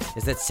much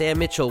is that Sam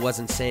Mitchell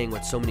wasn't saying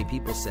what so many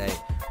people say,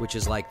 which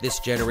is like this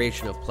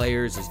generation of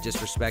players is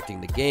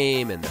disrespecting the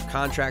game and their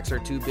contracts are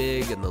too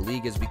big and the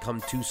league has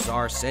become too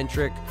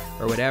star-centric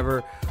or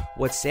whatever.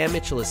 What Sam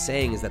Mitchell is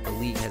saying is that the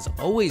league has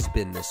always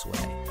been this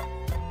way,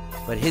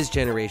 but his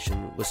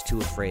generation was too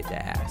afraid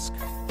to ask.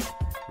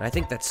 And I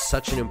think that's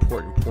such an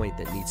important point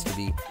that needs to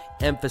be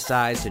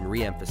emphasized and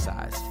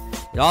re-emphasized.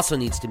 It also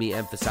needs to be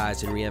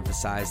emphasized and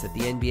re-emphasized that the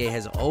NBA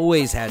has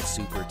always had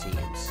super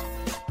teams.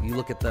 You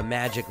look at the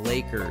Magic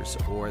Lakers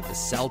or the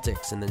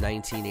Celtics in the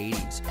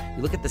 1980s.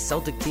 You look at the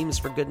Celtic teams,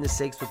 for goodness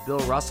sakes, with Bill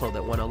Russell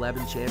that won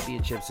 11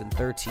 championships in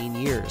 13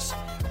 years.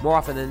 More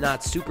often than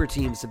not, super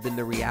teams have been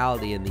the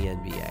reality in the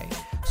NBA.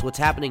 So what's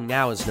happening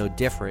now is no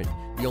different.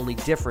 The only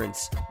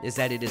difference is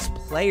that it is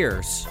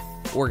players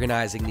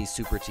organizing these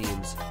super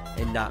teams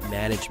and not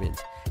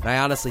management. And I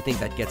honestly think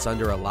that gets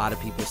under a lot of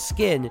people's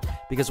skin,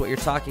 because what you're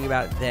talking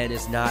about then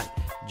is not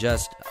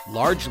just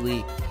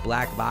largely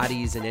black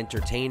bodies and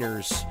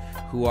entertainers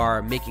who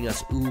are making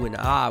us ooh and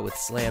ah with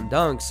slam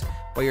dunks,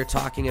 but you're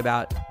talking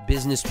about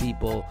business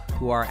people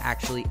who are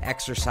actually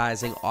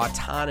exercising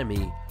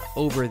autonomy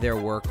over their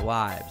work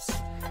lives.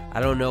 I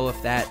don't know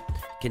if that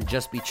can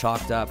just be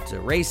chalked up to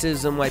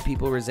racism, why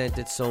people resent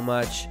it so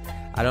much.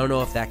 I don't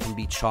know if that can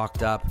be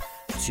chalked up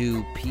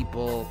to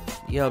people,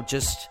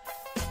 just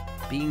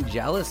being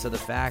jealous of the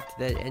fact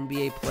that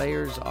NBA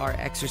players are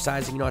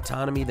exercising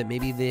autonomy that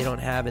maybe they don't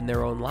have in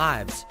their own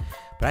lives.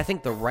 But I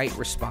think the right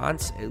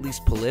response, at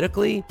least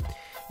politically,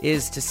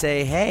 is to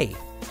say, hey,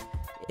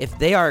 if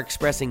they are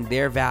expressing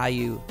their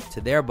value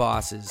to their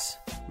bosses,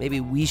 maybe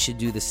we should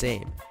do the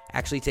same.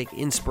 Actually take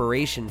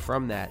inspiration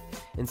from that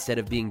instead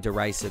of being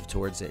derisive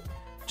towards it.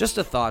 Just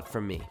a thought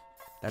from me.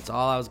 That's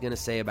all I was going to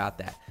say about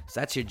that. So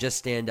that's your Just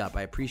Stand Up.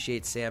 I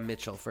appreciate Sam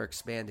Mitchell for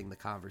expanding the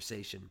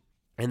conversation.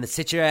 And the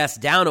Sit Your Ass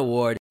Down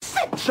award,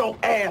 Sit your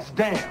ass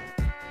down,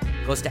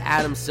 goes to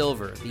Adam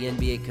Silver, the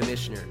NBA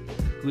commissioner,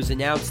 who's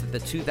announced that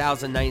the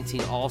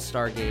 2019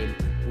 All-Star Game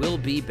will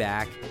be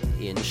back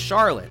in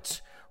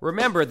Charlotte.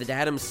 Remember that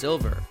Adam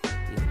Silver,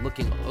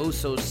 looking oh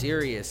so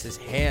serious, his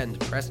hand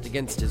pressed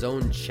against his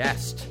own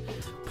chest,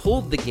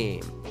 pulled the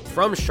game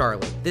from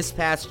Charlotte this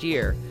past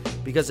year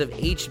because of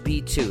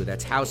HB 2,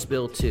 that's House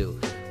Bill 2,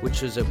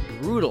 which was a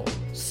brutal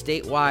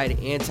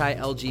statewide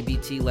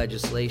anti-LGBT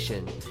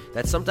legislation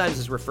that sometimes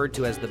is referred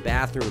to as the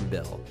bathroom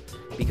bill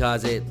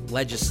because it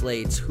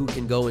legislates who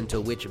can go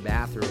into which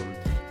bathroom,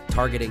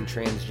 targeting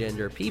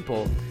transgender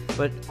people.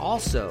 But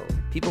also,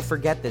 people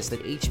forget this,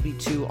 that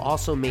HB 2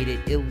 also made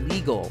it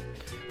illegal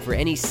for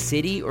any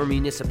city or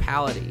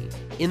municipality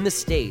in the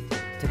state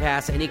to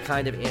pass any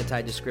kind of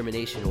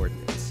anti-discrimination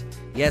ordinance.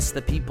 Yes,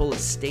 the people of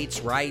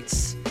states'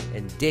 rights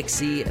and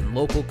Dixie and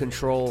local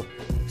control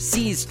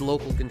seized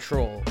local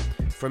control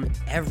from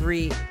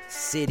every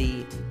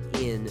city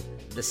in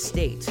the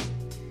state.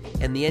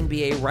 And the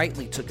NBA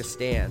rightly took a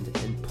stand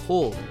and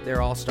pulled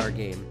their All-Star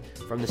game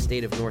from the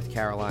state of North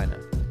Carolina.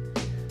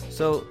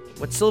 So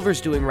what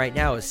Silver's doing right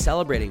now is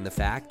celebrating the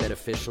fact that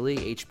officially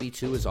HB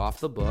 2 is off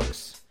the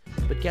books.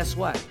 But guess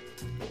what?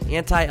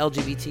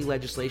 Anti-LGBT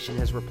legislation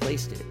has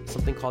replaced it,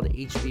 something called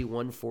HB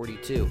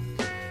 142,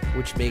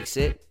 which makes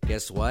it,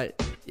 guess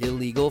what,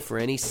 illegal for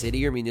any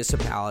city or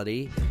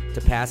municipality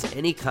to pass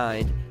any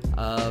kind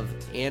of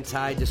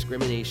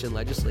anti-discrimination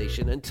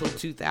legislation until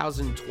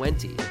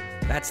 2020.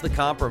 That's the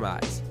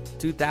compromise,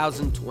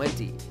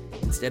 2020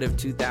 instead of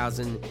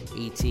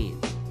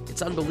 2018.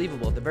 It's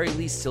unbelievable. At the very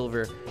least,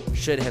 Silver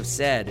should have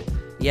said,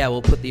 yeah,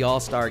 we'll put the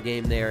All-Star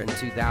game there in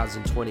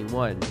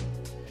 2021.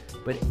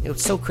 But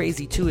what's so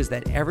crazy, too, is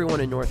that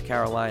everyone in North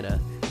Carolina,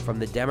 from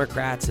the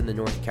Democrats in the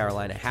North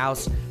Carolina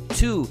House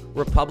to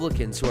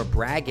Republicans who are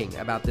bragging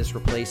about this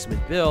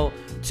replacement bill,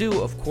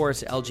 to, of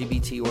course,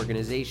 LGBT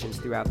organizations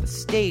throughout the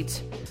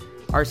state,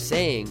 are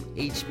saying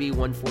HB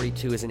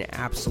 142 is an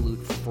absolute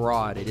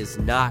fraud. It is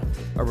not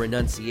a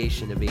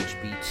renunciation of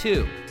HB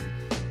 2.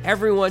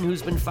 Everyone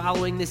who's been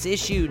following this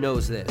issue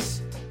knows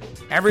this.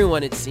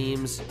 Everyone, it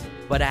seems,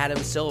 but Adam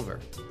Silver.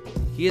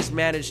 He has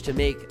managed to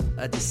make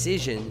a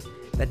decision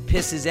that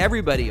pisses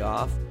everybody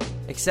off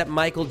except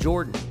Michael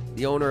Jordan,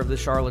 the owner of the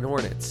Charlotte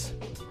Hornets.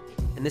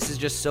 And this is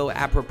just so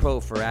apropos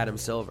for Adam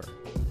Silver.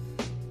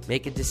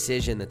 Make a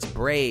decision that's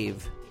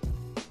brave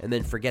and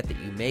then forget that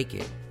you make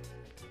it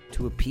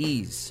to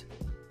appease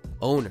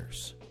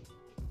owners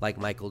like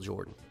Michael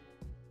Jordan.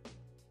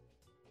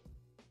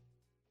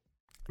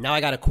 Now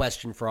I got a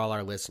question for all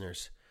our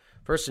listeners.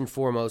 First and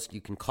foremost,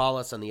 you can call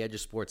us on the Edge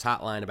of Sports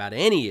hotline about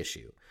any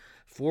issue.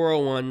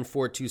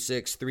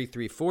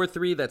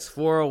 401-426-3343. That's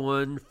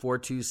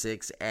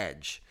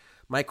 401-426-EDGE.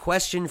 My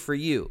question for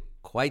you,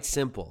 quite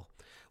simple.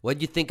 What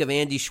do you think of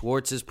Andy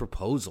Schwartz's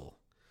proposal?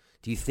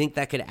 Do you think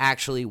that could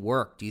actually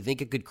work? Do you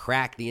think it could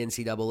crack the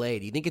NCAA?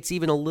 Do you think it's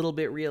even a little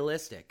bit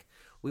realistic?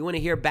 We want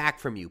to hear back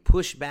from you.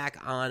 Push back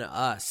on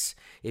us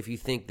if you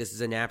think this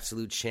is an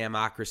absolute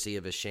shamocracy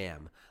of a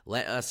sham.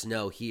 Let us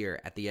know here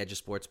at the Edge of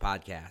Sports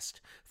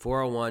Podcast.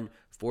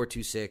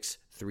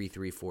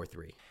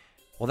 401-426-3343.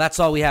 Well, that's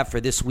all we have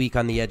for this week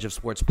on the Edge of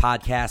Sports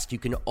Podcast. You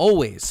can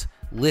always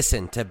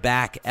listen to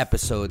back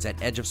episodes at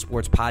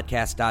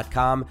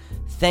edgeofsportspodcast.com.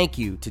 Thank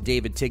you to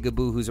David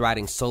Tigaboo, who's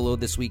riding solo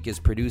this week as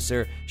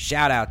producer.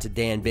 Shout out to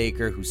Dan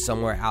Baker, who's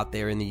somewhere out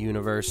there in the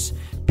universe.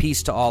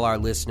 Peace to all our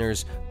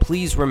listeners.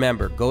 Please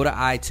remember, go to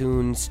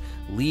iTunes,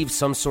 leave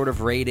some sort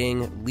of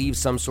rating, leave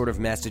some sort of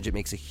message. It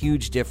makes a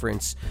huge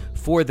difference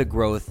for the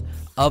growth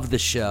of the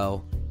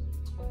show.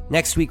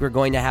 Next week, we're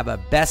going to have a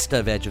Best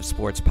of Edge of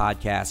Sports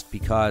podcast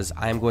because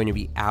I'm going to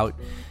be out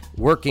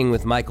working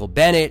with Michael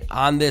Bennett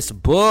on this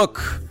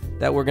book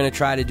that we're going to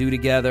try to do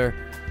together.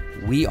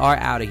 We are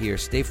out of here.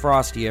 Stay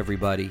frosty,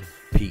 everybody.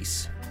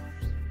 Peace.